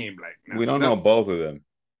 nah, he ain't black. We don't know Nope. both of them.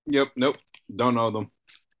 Yep, nope. Don't know them.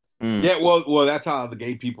 Mm. Yeah, well, that's how the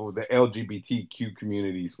gay people, the LGBTQ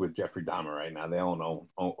communities with Jeffrey Dahmer right now. They don't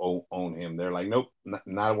own him. They're like, nope,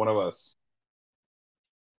 not one of us.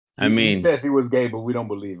 I He mean, says he was gay, but we don't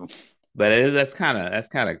believe him. but that's kind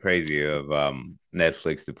of crazy of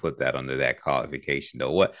Netflix to put that under that qualification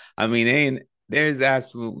though. What I mean, there's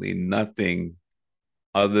absolutely nothing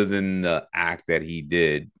other than the act that he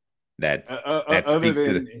did that Other speaks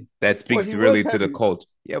to than, that well, speaks he was really to the having, culture.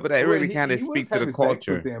 Yeah, but that well, really kind of he was speaks to the having sex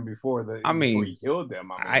with culture. them I before mean, he killed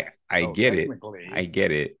them. I mean, I so get it. technically, I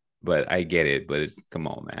get it, but it's come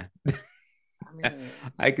on, man. I mean,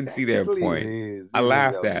 I can see their technically point. it is. I It is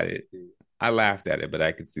laughed at it. LGBT. I laughed at it, but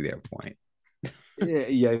I can see their point.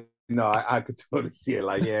 Yeah. No, I could totally see it.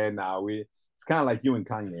 Like, yeah, nah, it's kind of like you and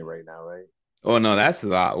Kanye right now, right? Oh no, that's a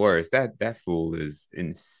lot worse. That fool is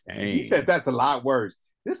He said insane. that's a lot worse.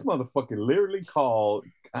 This motherfucker literally called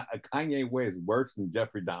Kanye West worse than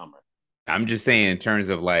Jeffrey Dahmer. I'm just saying in terms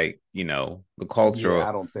of like, the Yeah, I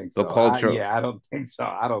cultural don't think the so. cultural I don't think so.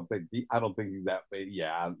 I don't think he's that.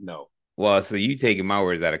 Yeah, no. well, so you taking my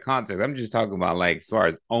words out of context. I'm just talking about like as far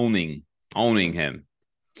as owning him.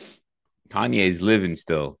 Kanye's living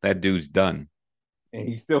still. That dude's done. And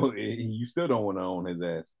you still don't want to own his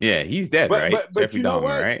ass. Yeah, he's dead, But right? but Jeffrey you know Dahmer,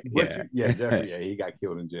 what? right? Yeah. Yeah, Jeffrey. Yeah, he got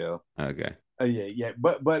killed in jail. Okay. Yeah.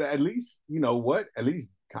 But at least you know what? At least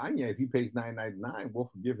Kanye, if he pays $9.99, we'll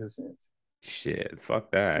forgive his sins. Shit,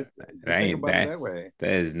 fuck that. Just That think ain't about it that. that way.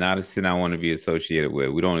 That is not a sin I want to be associated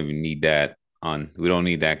with. We don't even need that on. We don't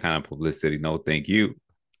need that kind of publicity. No, thank you.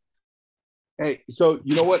 Hey, so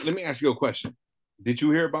you know what? Let me ask you a question. Did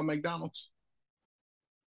you hear about McDonald's?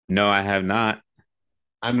 No, I have not.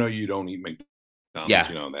 I know you don't eat McDonald's. Yeah,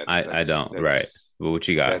 You know that I don't. Right. But what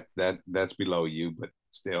you got? that's below you, but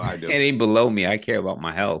still, I It do. ain't below me. I care about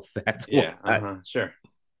my health. That's Yeah. what. Sure.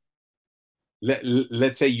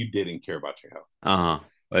 Let's say you didn't care about your health.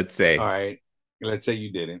 Let's All say. right. Let's say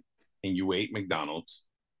you didn't, and you ate McDonald's.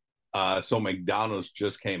 So McDonald's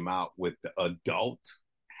just came out with the adult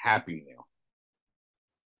Happy Meal,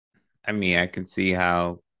 I mean, I can see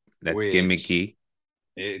how that's which gimmicky.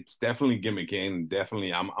 it's definitely gimmicky and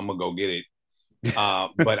definitely I'm gonna go get it.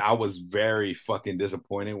 But I was very fucking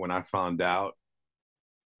disappointed when I found out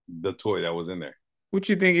the toy that was in there. What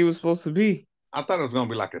you think he was supposed to be? I thought it was gonna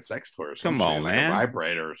be like a sex toy or some Come shit, on, like man. a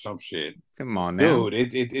vibrator or some shit. Come on now.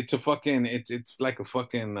 Dude, it's a fucking it's like a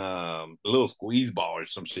fucking little squeeze ball or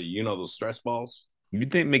some shit. You know those stress balls? You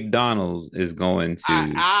think McDonald's is going to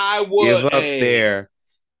I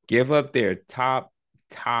give would up their top,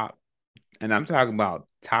 and I'm talking about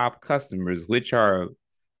top customers, which are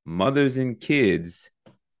mothers and kids,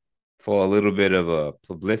 for a little bit of a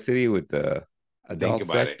publicity with the adult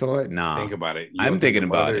sex toy? Nah. Think about it. I'm thinking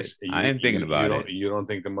about it. I am thinking about it. You don't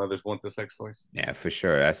think the mothers want the sex toys? Yeah, for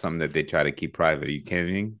sure. That's something that they try to keep private. Are you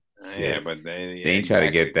kidding? Yeah, but they ain't try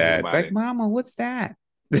to get that. It's like, Mama, what's that?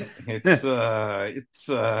 It's a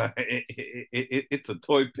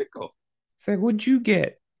toy pickle. It's like, what'd you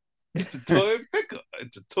get? It's a toy pickle.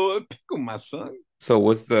 It's a toy pickle, my son. So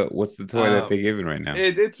what's the toy that they're giving right now?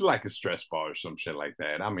 It's like a stress ball or some shit like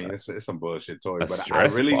that. I mean, it's some bullshit toy, but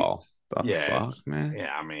stress ball. Fuck, man.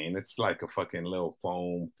 Yeah, I mean, it's like a fucking little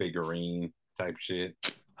foam figurine type shit.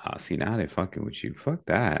 Oh, see, now they're fucking with you. Fuck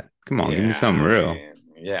that. Come on, give me something real.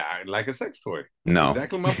 Yeah, like a sex toy. No,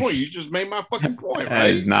 exactly my point. You just made my fucking point,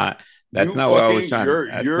 right? That's not what I was trying to.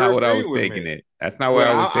 That's not what I was taking it. That's not what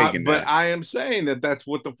I was taking. But I am saying that's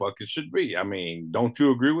what the fuck it should be. I mean, don't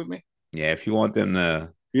you agree with me? Yeah, if you want them to.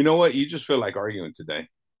 You know what? You just feel like arguing today.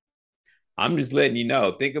 I'm just letting you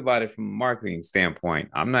know. Think about it from a marketing standpoint.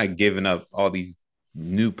 I'm not giving up all these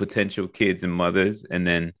new potential kids and mothers, and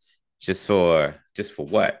then just for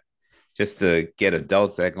what? Just to get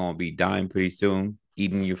adults that are gonna be dying pretty soon,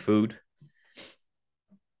 eating your food.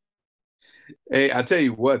 Hey, I tell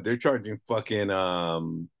you what, they're charging fucking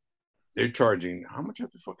they're charging how much are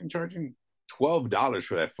they fucking charging? $12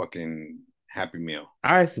 for that fucking Happy Meal.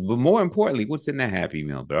 All right, but more importantly, what's in that Happy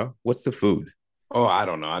Meal, bro? What's the food? Oh, I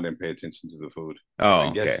don't know. I didn't pay attention to the food. Oh,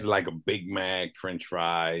 I guess it's like a Big Mac, French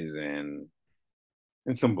fries, and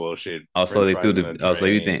some bullshit. Also, they threw the. Also,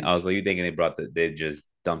 you thinking they just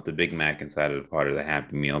dumped the Big Mac inside of the part of the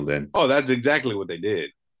Happy Meal? Then. Oh, that's exactly what they did.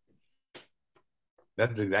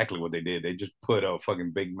 That's exactly what they did. They just put a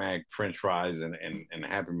fucking Big Mac, French fries, and a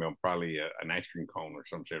Happy Meal, probably an ice cream cone or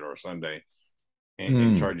some shit or a sundae,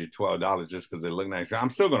 and charge you $12 just because they look nice.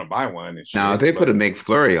 I'm still gonna buy one. And shit, now, if they put a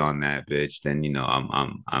McFlurry on that bitch, then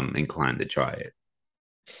I'm inclined to try it.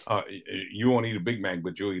 You won't eat a Big Mac,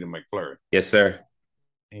 but you'll eat a McFlurry. Yes, sir.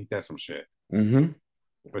 Ain't that some shit? Mm-hmm.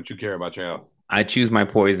 But you care about your health. I choose my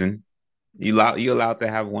poison. You allowed to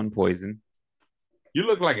have one poison. You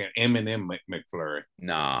look like an M&M McFlurry.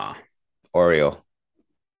 Nah, Oreo.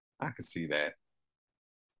 I could see that.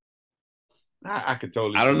 I could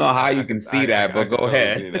totally. I don't know how you can see that, but go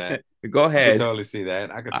ahead. Go ahead. I could totally see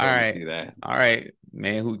that. I could totally see that. All right,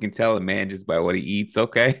 man. Who can tell a man just by what he eats?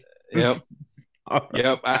 Okay. Yep.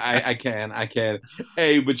 Yep. I can.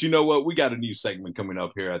 Hey, but you know what? We got a new segment coming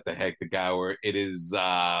up here at the Hectic Hour. It is.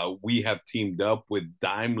 We have teamed up with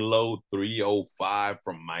Dahmer 305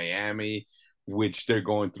 from Miami, which they're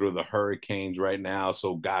going through the hurricanes right now.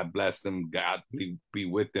 So God bless them. God be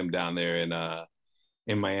with them down there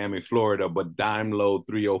in Miami, Florida. But Dahmer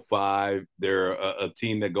 305, they're a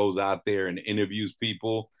team that goes out there and interviews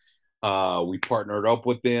people. We partnered up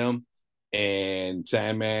with them, and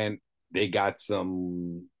Sandman, they got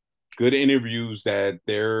some good interviews that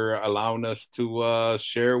they're allowing us to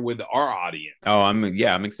share with our audience. Oh,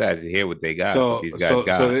 I'm excited to hear what they got. These guys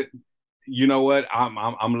got. You know what?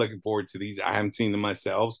 I'm looking forward to these. I haven't seen them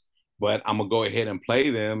myself, but I'm gonna go ahead and play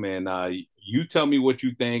them, and you tell me what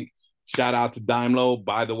you think. Shout out to Dahmer.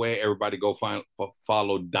 By the way, everybody go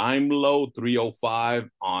follow Dahmer 305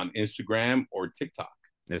 on Instagram or TikTok.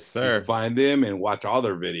 Yes, sir. You can find them and watch all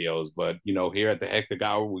their videos. But here at the Hectic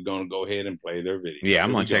Hour, we're gonna go ahead and play their videos. Yeah,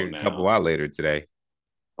 I'm gonna check a couple out later today.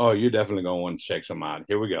 Oh, you're definitely gonna want to check some out.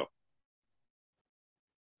 Here we go.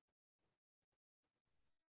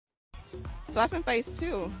 Slapping face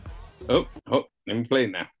too. Oh, let me play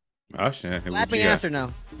it now. Oh shit. Slapping ass or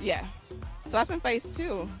no? Yeah. Slapping face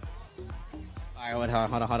too. All right,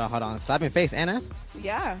 hold on. Slapping face and ass?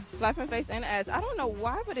 Yeah, slapping face and ass. I don't know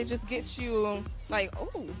why, but it just gets you like,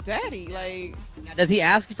 oh, daddy. Like, now, does he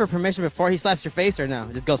ask you for permission before he slaps your face or no?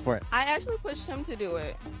 Just goes for it. I actually pushed him to do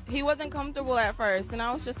it. He wasn't comfortable at first, and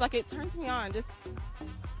I was just like, it turns me on. Just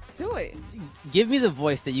do it. Give me the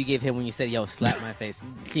voice that you gave him when you said, yo, slap my face.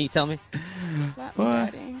 Can you tell me? Slap me,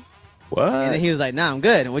 daddy. What? And then he was like, nah, I'm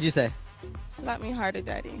good. What'd you say? Slap me harder,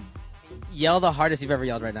 daddy. Yell the hardest you've ever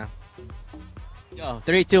yelled right now. Go.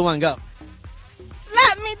 3, 2, 1, go.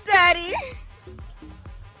 Slap me, daddy.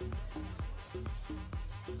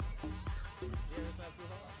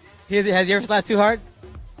 Has he ever slapped too hard?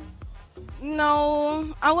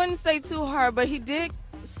 No, I wouldn't say too hard, but he did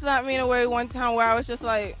slap me in a way one time where I was just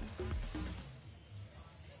like,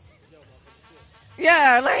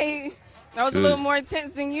 Yeah, like that was She a little was- more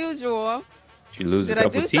intense than usual. She lose a Did I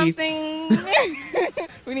couple do teeth. something?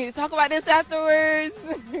 We need to talk about this afterwards.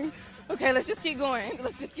 Okay, let's just keep going.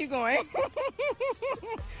 Let's just keep going.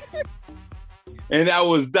 And that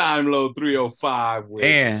was Dahmer 305 with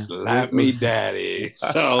Man, Slap Me Daddy.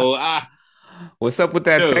 So, what's up with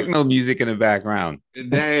that dude, techno music in the background?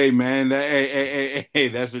 hey man, hey,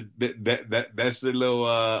 that's that's the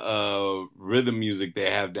little rhythm music they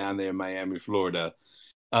have down there in Miami, Florida.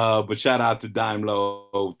 But shout out to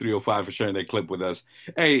Dahmer 305 for sharing that clip with us.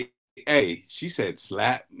 Hey, she said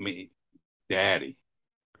slap me daddy.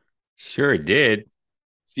 Sure did.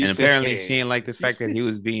 She And said, apparently she didn't like the she fact that said, he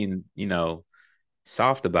was being,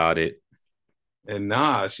 soft about it. and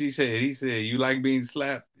nah, he said, you like being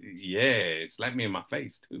slapped? Yeah, slap me in my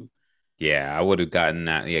face too. Yeah, I would have gotten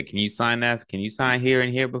that. Yeah, can you sign that? Can you sign here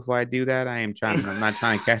and here before I do that? I'm not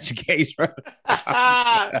trying to catch a case, bro. Can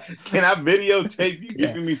I videotape you Yeah.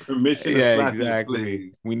 giving me permission to Yeah, slap you, exactly.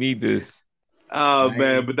 please? We need this. Oh Right?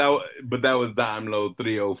 man, but that was Dahmer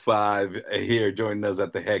 305 here joining us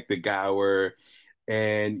at the Hectic Hour.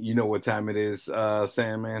 And you know what time it is,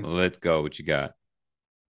 Sam, man? Let's go. What you got?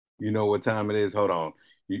 You know what time it is? Hold on.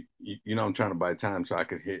 You know I'm trying to buy time so I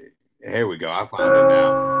could hit. Here we go. I found it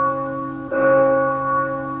now.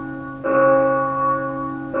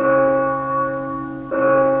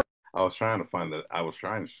 I was trying to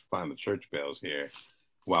find the church bells here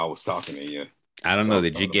while I was talking to you. I don't So know.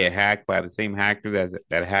 Did you get hacked by the same hacker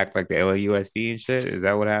that hacked like the LAUSD and shit? Is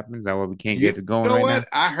that what happens? Is that why we can't get it going know right what?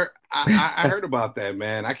 now? I heard about that,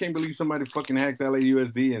 man. I can't believe somebody fucking hacked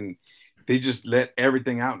LAUSD and they just let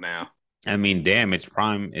everything out now. I mean, damn, it's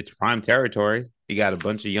prime territory. You got a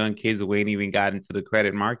bunch of young kids who ain't even got into the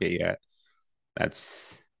credit market yet.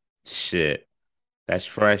 That's shit. That's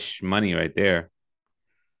fresh money right there.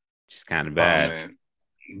 Just kind of bad. Oh man,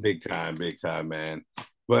 big time, man.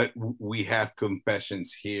 But we have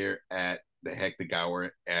confessions here at the Hectic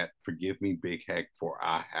Hour at Forgive Me, Big Heck, for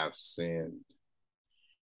I have sinned.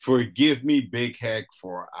 Forgive me, Big Heck,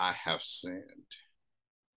 for I have sinned.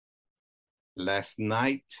 Last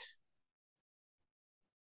night,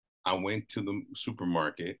 I went to the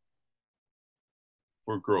supermarket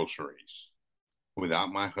for groceries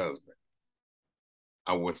without my husband.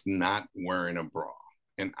 I was not wearing a bra,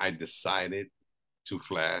 and I decided to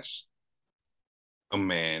flash a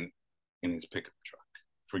man in his pickup truck.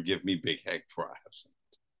 Forgive me, Big Heck, for I have sinned.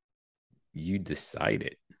 You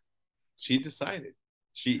decided. She decided.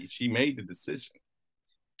 She made the decision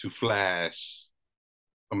to flash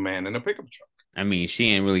a man in a pickup truck. I mean, she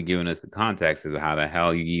ain't really giving us the context of how the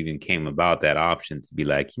hell you even came about that option to be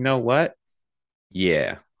like, you know what?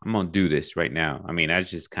 Yeah, I'm gonna do this right now. I mean, that's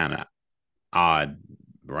just kind of odd,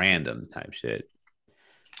 random type shit.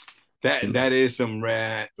 That is some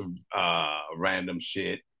random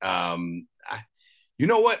shit. You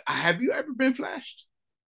know what? Have you ever been flashed?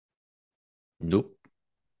 Nope.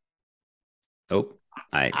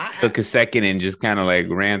 I took a second and just kind of like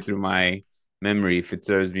ran through my memory, if it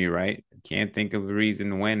serves me right. Can't think of the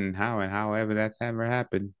reason when and how and however that's ever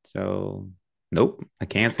happened. So, nope, I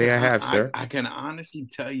can't say I have, sir. I can honestly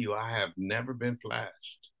tell you, I have never been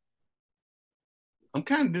flashed. I'm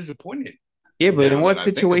kind of disappointed. Yeah, but in what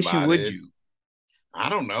situation would you? I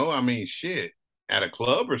don't know. I mean, shit, at a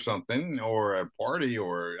club or something, or a party,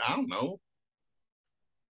 or I don't know.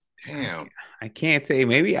 Damn, I can't say.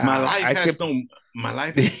 Maybe my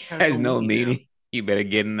life has no meaning. You better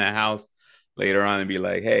get in the house later on and be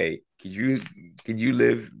like, hey, could you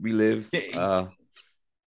relive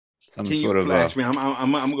some can sort you of flash me? I'm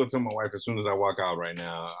gonna go tell my wife as soon as I walk out right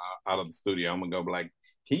now out of the studio. I'm gonna go be like,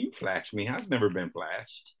 can you flash me? I've never been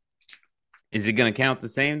flashed. Is it gonna count the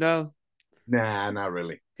same though? Nah, not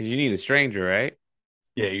really. Because you need a stranger, right?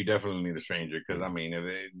 Yeah, you definitely need a stranger. Because I mean,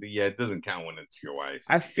 it doesn't count when it's your wife.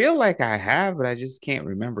 I feel like I have, but I just can't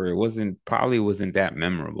remember. It probably wasn't that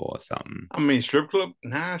memorable or something. I mean, strip club?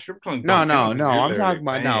 Nah, strip club. No. I'm talking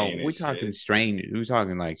about we're talking strangers. We're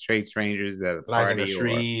talking like straight strangers at a like party in the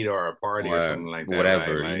street or a party or something like that.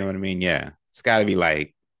 Whatever, right? Like, you know what I mean? Yeah, it's got to be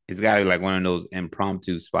like one of those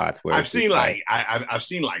impromptu spots where I've seen I've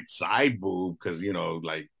seen like side boob because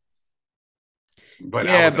like. But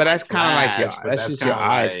yeah, but that's kind of like that's just your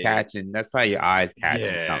eyes catching. That's how your eyes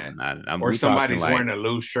catching something. Or somebody's wearing a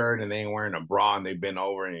loose shirt and they ain't wearing a bra and they've been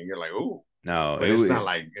over and you're like, ooh. No, but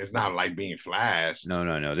it's not like being flashed.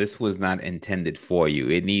 No. This was not intended for you.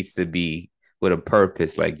 It needs to be with a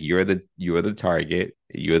purpose. Like you're the target,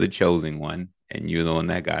 you're the chosen one, and you're the one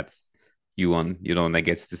that you're the one that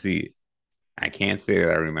gets to see it. I can't say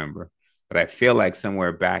that I remember, but I feel like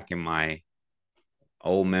somewhere back in my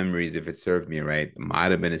old memories, if it served me right,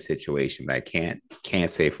 might have been a situation, but I can't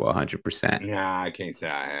say for 100%. Nah, I can't say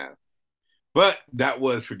I have. But that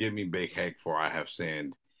was forgive me, big heck, for I have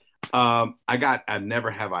sinned. I got a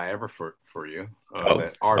never have I ever for you Oh,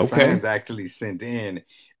 that our okay. fans actually sent in,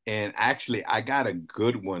 and actually I got a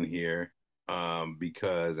good one here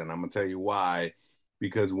because, and I'm gonna tell you why,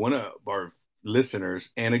 because one of our listeners,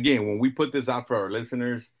 and again, when we put this out for our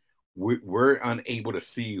listeners, we're unable to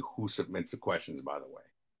see who submits the questions. By the way,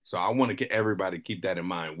 so I want to get everybody to keep that in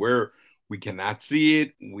mind. We cannot see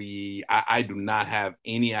it. I do not have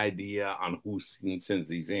any idea on who sends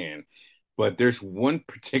these in, but there's one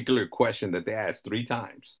particular question that they asked 3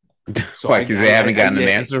 times. So Why? Because they haven't gotten an yeah,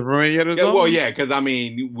 answer from it yet or yeah, well, something? yeah, because I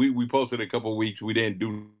mean, we posted a couple of weeks. We didn't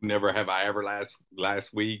do Never Have I Ever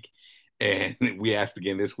last week, and we asked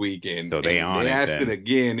again this week, and So they on they it asked it then.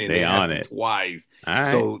 again, and They they asked on it it. twice. All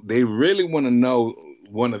right. So they really want to know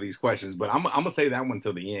one of these questions, but I'm gonna say that one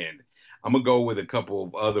till the end. I'm gonna go with a couple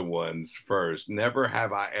of other ones first. Never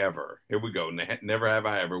have I ever. Here we go. Never have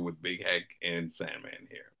I ever with Big Heck and Sandman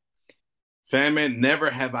here. Sandman,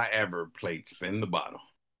 never have I ever played spin the bottle.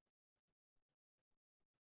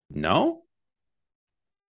 No?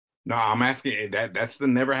 No, I'm asking that. That's the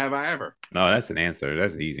never have I ever. No, that's an answer.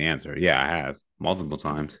 That's an easy answer. Yeah, I have multiple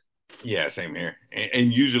times. Yeah, same here.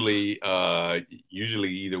 And usually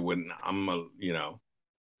either when I'm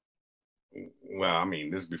well, I mean,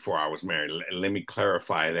 this is before I was married. Let me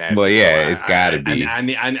clarify that. But So yeah, it's got to be.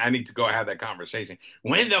 I need to go have that conversation.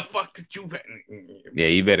 When the fuck did you Yeah,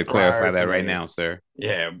 you better clarify prior that to right me? now, sir.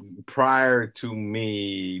 Yeah, prior to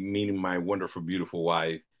me meeting my wonderful, beautiful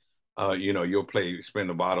wife, you'll play spin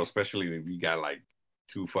the bottle, especially if you got like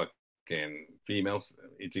two fucking females.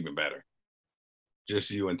 It's even better.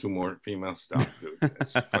 Just you and two more females. Oh, dude,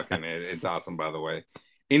 it's awesome. By the way.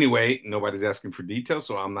 Anyway, nobody's asking for details,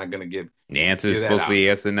 so I'm not gonna The answer is give that supposed to out. be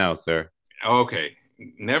yes or no, sir. Okay,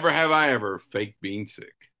 never have I ever fake being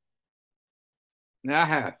sick. Now I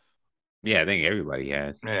have. Yeah, I think everybody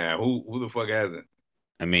has. Yeah, who the fuck hasn't?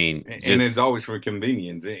 I mean, And it's just, always for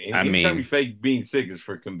convenience. I Anytime you mean, fake being sick is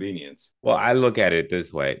for convenience. well, I look at it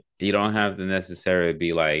this way. You don't have to necessarily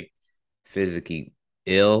be like physically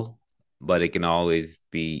ill, but it can always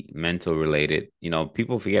be mental related.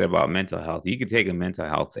 People forget about mental health. You could take a mental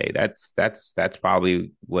health day. That's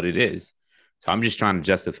probably what it is. So I'm just trying to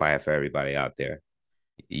justify it for everybody out there.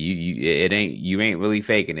 You ain't really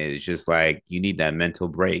faking it. It's just like you need that mental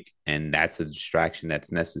break, and that's a distraction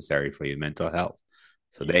that's necessary for your mental health.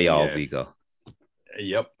 So there y'all be Yes. go.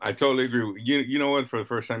 Yep, I totally agree. You know what? For the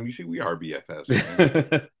first time, you see, we are BFFs,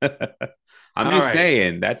 man. I'm All just right.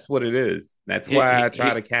 saying that's what it is. That's why I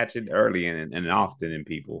try to catch it early and often in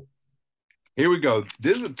people. Here we go.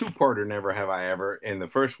 This is a two-parter, never have I ever. And the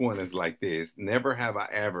first one is like this. Never have I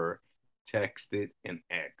ever texted an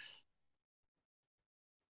ex.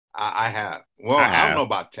 I have. Well, I I don't know have.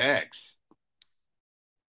 about text,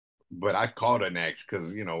 but I've called an ex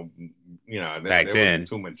because, Back there wasn't then.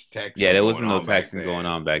 too much Yeah, texting there going wasn't no on back texting going then.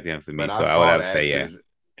 on back then for me, But so I've I would called have to say yeah. exes.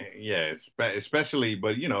 Yeah, especially,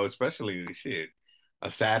 but, especially shit. A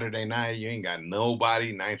Saturday night, you ain't got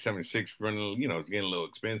nobody. 976 running, it's getting a little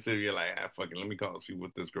expensive. You're like, fucking, let me call and see what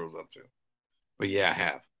this girl's up to. But yeah, I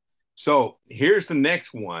have. So here's the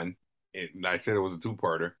next one. I said it was a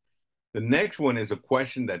two-parter. The next one is a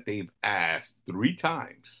question that they've asked 3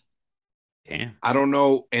 times. Damn. I don't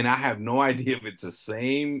know, and I have no idea if it's the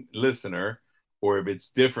same listener or if it's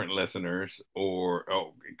different listeners, or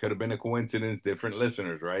it could have been a coincidence, different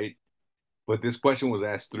listeners, right? But this question was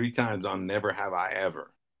asked 3 times on Never Have I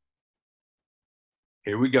Ever.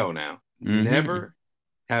 Here we go now. Mm-hmm. Never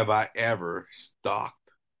have I ever stalked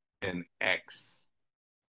an ex.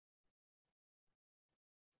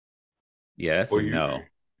 Yeah, that's Or a you no.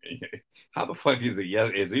 how the fuck is it? Yes,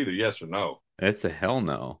 it's either yes or no. That's a hell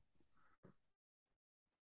no.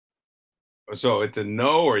 So it's a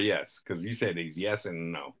no or yes, because you said it's yes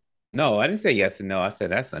and no. No, I didn't say yes and no. I said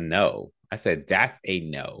that's a no. I said that's a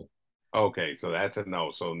no. Okay, so that's a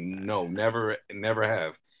no. So no, never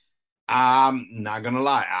have. I'm not gonna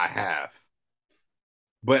lie, I have,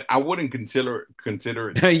 but I wouldn't consider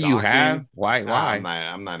it You have? stalking. Why? Why?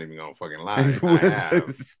 I'm not even gonna fucking lie. I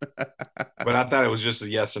have, but I thought it was just a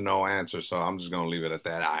yes or no answer, so I'm just gonna leave it at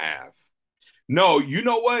that. I have. No, you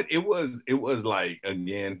know what? It was like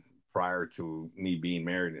again prior to me being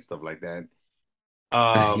married and stuff like that. You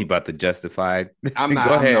Um, about to justify it? I'm not.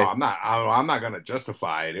 Go I'm no. ahead. I'm not gonna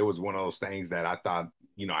justify it. It was one of those things that I thought,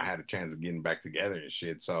 I had a chance of getting back together and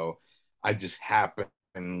shit. So I just happened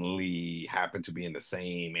to be in the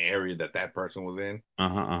same area that person was in.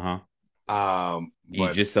 Uh-huh, uh-huh. You But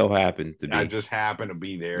just so happened to I be. just happened to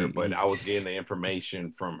be there, but I was getting the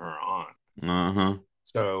information from her aunt. Uh-huh.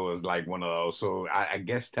 So it was like one of those. So I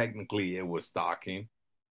guess technically it was stalking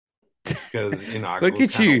because I Look was at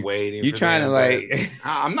kind of you. waiting You for trying to them, but like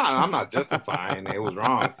I'm not justifying it was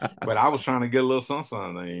wrong, but I was trying to get a little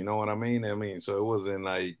something there. You know what I mean? So it wasn't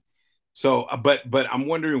like so. But I'm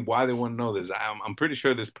wondering why they want to know this. I'm pretty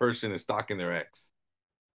sure this person is stalking their ex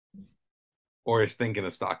or is thinking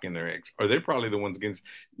of stalking their ex, or they're probably the ones against.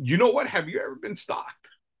 You know what? Have you ever been stalked?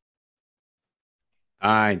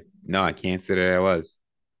 I no, I can't say that I was.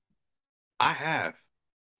 I have.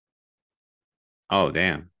 Oh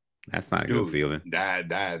damn. That's not a good Dude, feeling.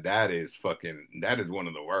 that is one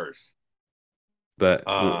of the worst. But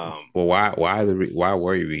Um, well, why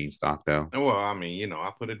were you being stalked though? well, I mean,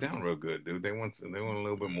 I put it down real good, dude. They want a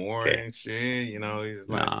little bit more Okay. and shit. It's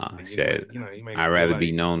like Nah, shit. you make I'd it feel rather be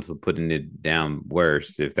like known for putting it down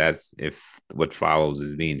worse if what follows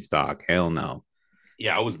is being stalked. Hell no.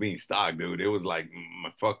 yeah, I was being stalked, dude. It was like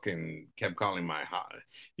my fucking kept calling my hot.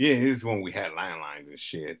 Yeah, this is when we had landlines and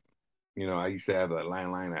shit. I used to have a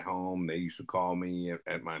landline at home. They used to call me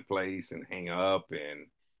at my place and hang up and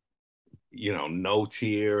no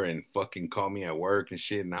tier and fucking call me at work and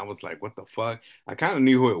shit. And I was like, what the fuck? I kind of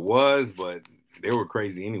knew who it was, but they were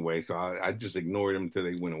crazy anyway. So I just ignored them until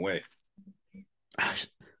they went away.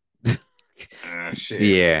 Shit.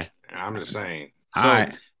 Yeah. I'm just saying. So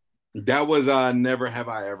I that was never have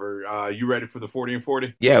I ever. You ready for the 40 and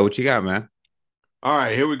 40? yeah, what you got, man? All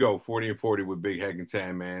right, here we go. 40 and 40 with Big Heck and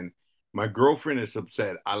Sandman. My girlfriend is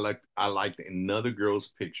upset. I liked another girl's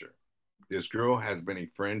picture. This girl has been a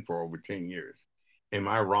friend for over 10 years. Am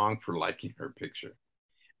I wrong for liking her picture?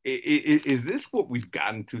 Is this what we've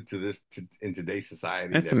gotten in today's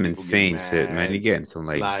society That's that some people get insane shit, man. You're mad? getting some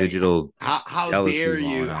like Like, digital how jealousy dare going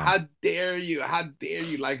you? on. How dare you? How dare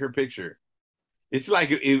you like her picture? It's like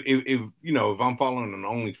if I'm following an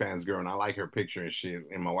OnlyFans girl and I like her picture and shit,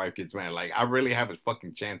 and my wife gets mad, like I really have a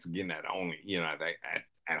fucking chance of getting that only,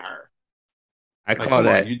 at her. I Like, call come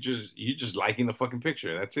on, that you just liking the fucking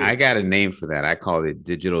picture. That's I it. got a name for that. I call it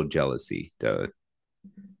digital jealousy, dude.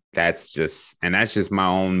 That's just my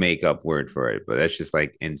own makeup word for it, but that's just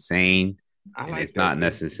like insane I and like it's not that.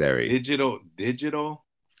 necessary. Digital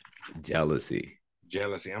Jealousy.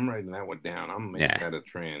 jealousy. I'm writing that one down. I'm gonna make Yeah. that a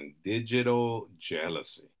trend. Digital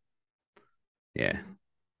jealousy. Yeah.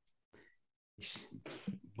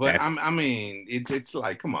 But That's it's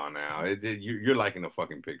like, come on now. You're liking the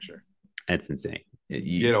fucking picture. that's insane.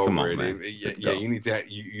 Get Come over on, it. man. Yeah, Let's yeah. go. You need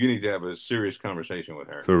to have a serious conversation with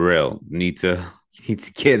her. For real. Need to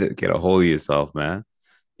get a hold of yourself, man.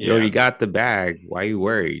 You Yeah, already got the bag. Why you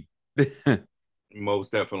worried?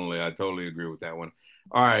 most definitely. I totally agree with that one.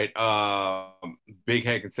 All right, Big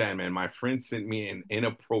Heck and Sandman. My friend sent me an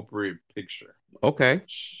inappropriate picture. Okay.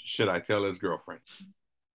 Should I tell his girlfriend?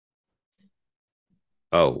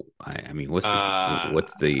 Oh, I mean, Uh,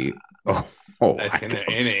 what's the oh oh I that's don't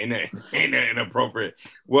inappropriate.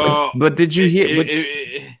 but Well, but did you it, hear it, but it,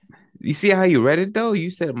 it, you see how you read it though? You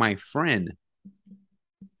said my friend.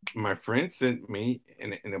 my friend sent me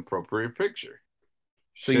an inappropriate picture.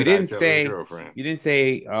 So you Should I didn't tell his say girlfriend?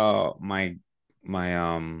 My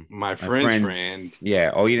my friend's friend's friend,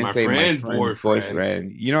 yeah, oh you didn't my say my friend's friend's boyfriend.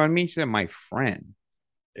 boyfriend. You know what I mean? She said my friend.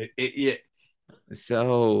 Yeah,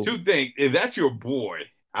 So two things. If that's your boy,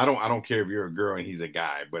 I don't care if you're a girl and he's a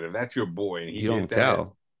guy, but if that's your boy and he you did don't that,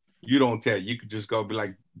 tell. you don't tell. You could just go be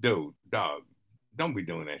like, dude, dog, don't be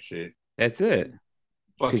doing that shit. That's it.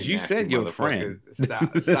 Because Fucking you nasty said your motherfucker. friend.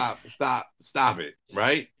 Stop it,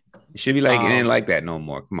 right? You should be like, it ain't Um, like that no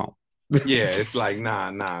more. Come on. yeah, it's like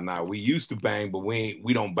nah. We used to bang, but we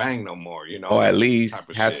don't bang no more, Or at type least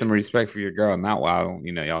of have shit. some respect for your girl, not while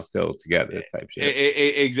y'all still together type shit.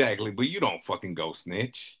 Exactly, but you don't fucking go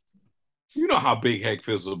snitch. You know how Big Heck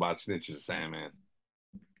feels about snitches, Sam, man.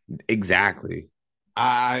 Exactly.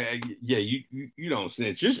 Yeah, you don't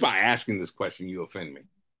snitch. Just by asking this question, you offend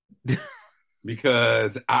me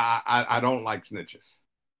because I don't like snitches.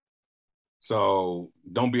 So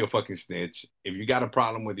don't be a fucking snitch. If you got a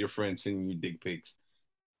problem with your friend sending you dick pics,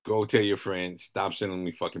 go tell your friend, stop sending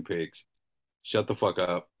me fucking pics. Shut the fuck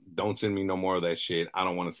up. Don't send me no more of that shit. I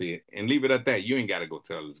don't want to see it. And leave it at that. You ain't got to go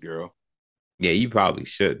tell this girl. Yeah, you probably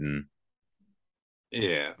shouldn't.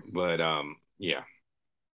 Yeah, but yeah.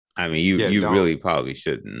 I mean, you Yeah, you don't really probably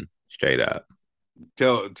shouldn't. Straight up.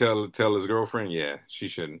 tell his girlfriend. Yeah, she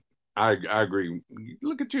shouldn't. I agree.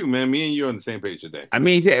 Look at you, man. Me and you are on the same page today. I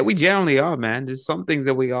mean, yeah, we generally are, man. There's some things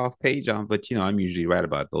that we off page on, but I'm usually right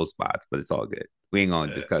about those spots. But it's all good. We ain't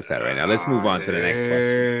gonna discuss that right now. Let's move on to the next question.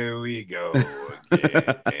 There we go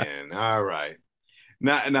again. All right.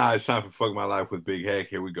 Nah, it's time for Fuck My Life with Big Hag.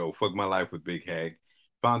 Here we go. Fuck My Life with Big Hag.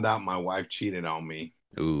 Found out my wife cheated on me.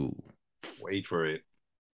 Ooh. Wait for it.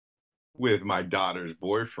 With my daughter's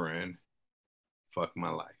boyfriend. Fuck my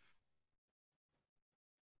life.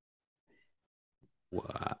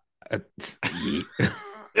 What?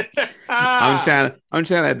 I'm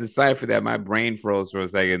trying to decipher that. My brain froze for a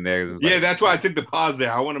second there. Yeah, that's why I took the pause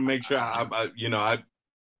there. I want to make sure I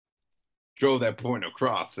drove that point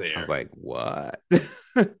across there. I was like, what?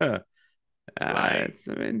 That's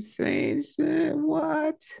some insane shit.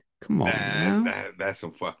 What? Come on, that's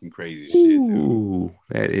some fucking crazy shit, dude.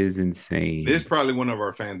 That is insane. This is probably one of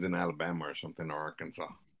our fans in Alabama or something, or Arkansas.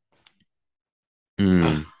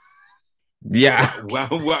 Yeah.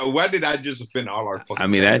 Why did I just offend all our fucking? I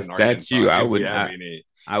mean, that's you. I wouldn't do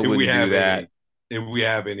that. If we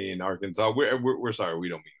have any in Arkansas, we're sorry. We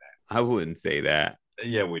don't mean that. I wouldn't say that.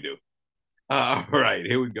 Yeah, we do. All right,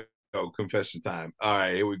 here we go. Confession time. All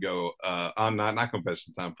right, here we go. Not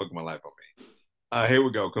confession time. Fuck my life on me. Here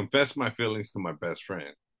we go. Confess my feelings to my best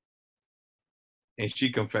friend. And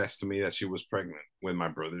she confessed to me that she was pregnant with my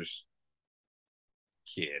brother's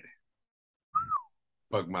kid.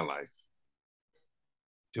 Fuck my life.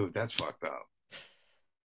 Dude, that's fucked up.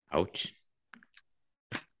 Ouch.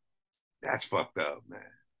 That's fucked up, man.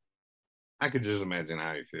 I could just imagine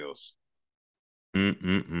how he feels.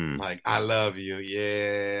 Like, I love you.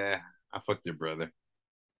 Yeah. I fucked your brother.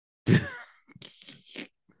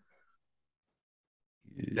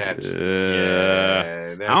 That's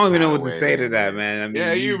I don't even know what to say to that, man. I mean,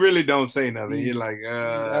 yeah, you really don't say nothing. You're like,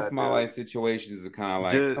 that's my life situations are kind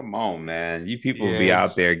of like, come on, man. You people be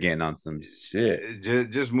out there getting on some shit.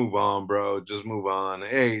 Just move on, bro. Just move on.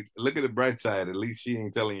 Hey, look at the bright side. At least she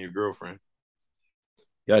ain't telling your girlfriend.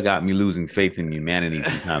 Y'all got me losing faith in humanity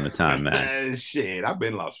from time to time, man. Shit, I've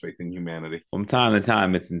been lost faith in humanity. From time to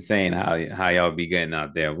time, it's insane how y'all be getting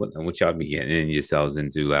out there. What y'all be getting yourselves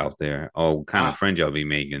into out there? Oh, what kind of friends y'all be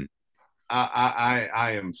making?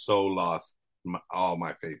 I am so lost all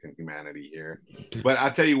my faith in humanity here. But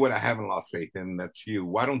I tell you what, I haven't lost faith in. That's you.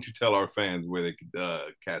 Why don't you tell our fans where they could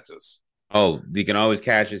catch us? Oh, you can always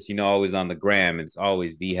catch us, always on the gram. It's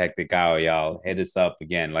always the Hectic Hour, y'all. Hit us up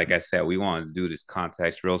again. Like I said, we want to do this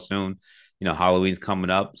contest real soon. Halloween's coming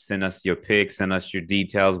up. Send us your pics, send us your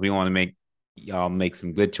details. We want to make y'all make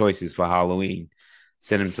some good choices for Halloween.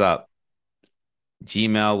 Send them up.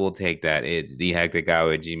 Gmail will take that. It's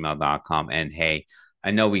thehectichour@gmail.com. And hey,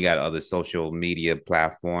 I know we got other social media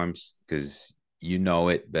platforms because you know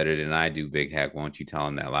it better than I do, Big Hack. Why don't you tell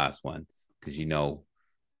them that last one? Because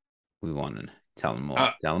we want to tell them more.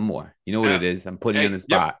 Tell them more. You know what it is? I'm putting you on the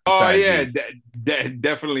spot. Yep. Oh, yeah.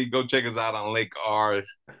 Definitely go check us out on link r/the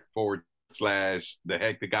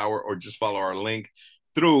Hectic Hour, or just follow our link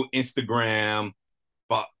through Instagram.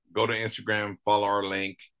 Go to Instagram, follow our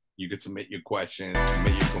link. You can submit your questions,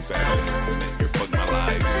 submit your confessions, submit your Fuck My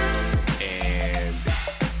Lives. And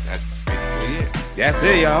that's basically it. That's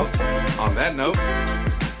it, y'all. On that note,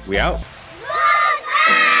 we out.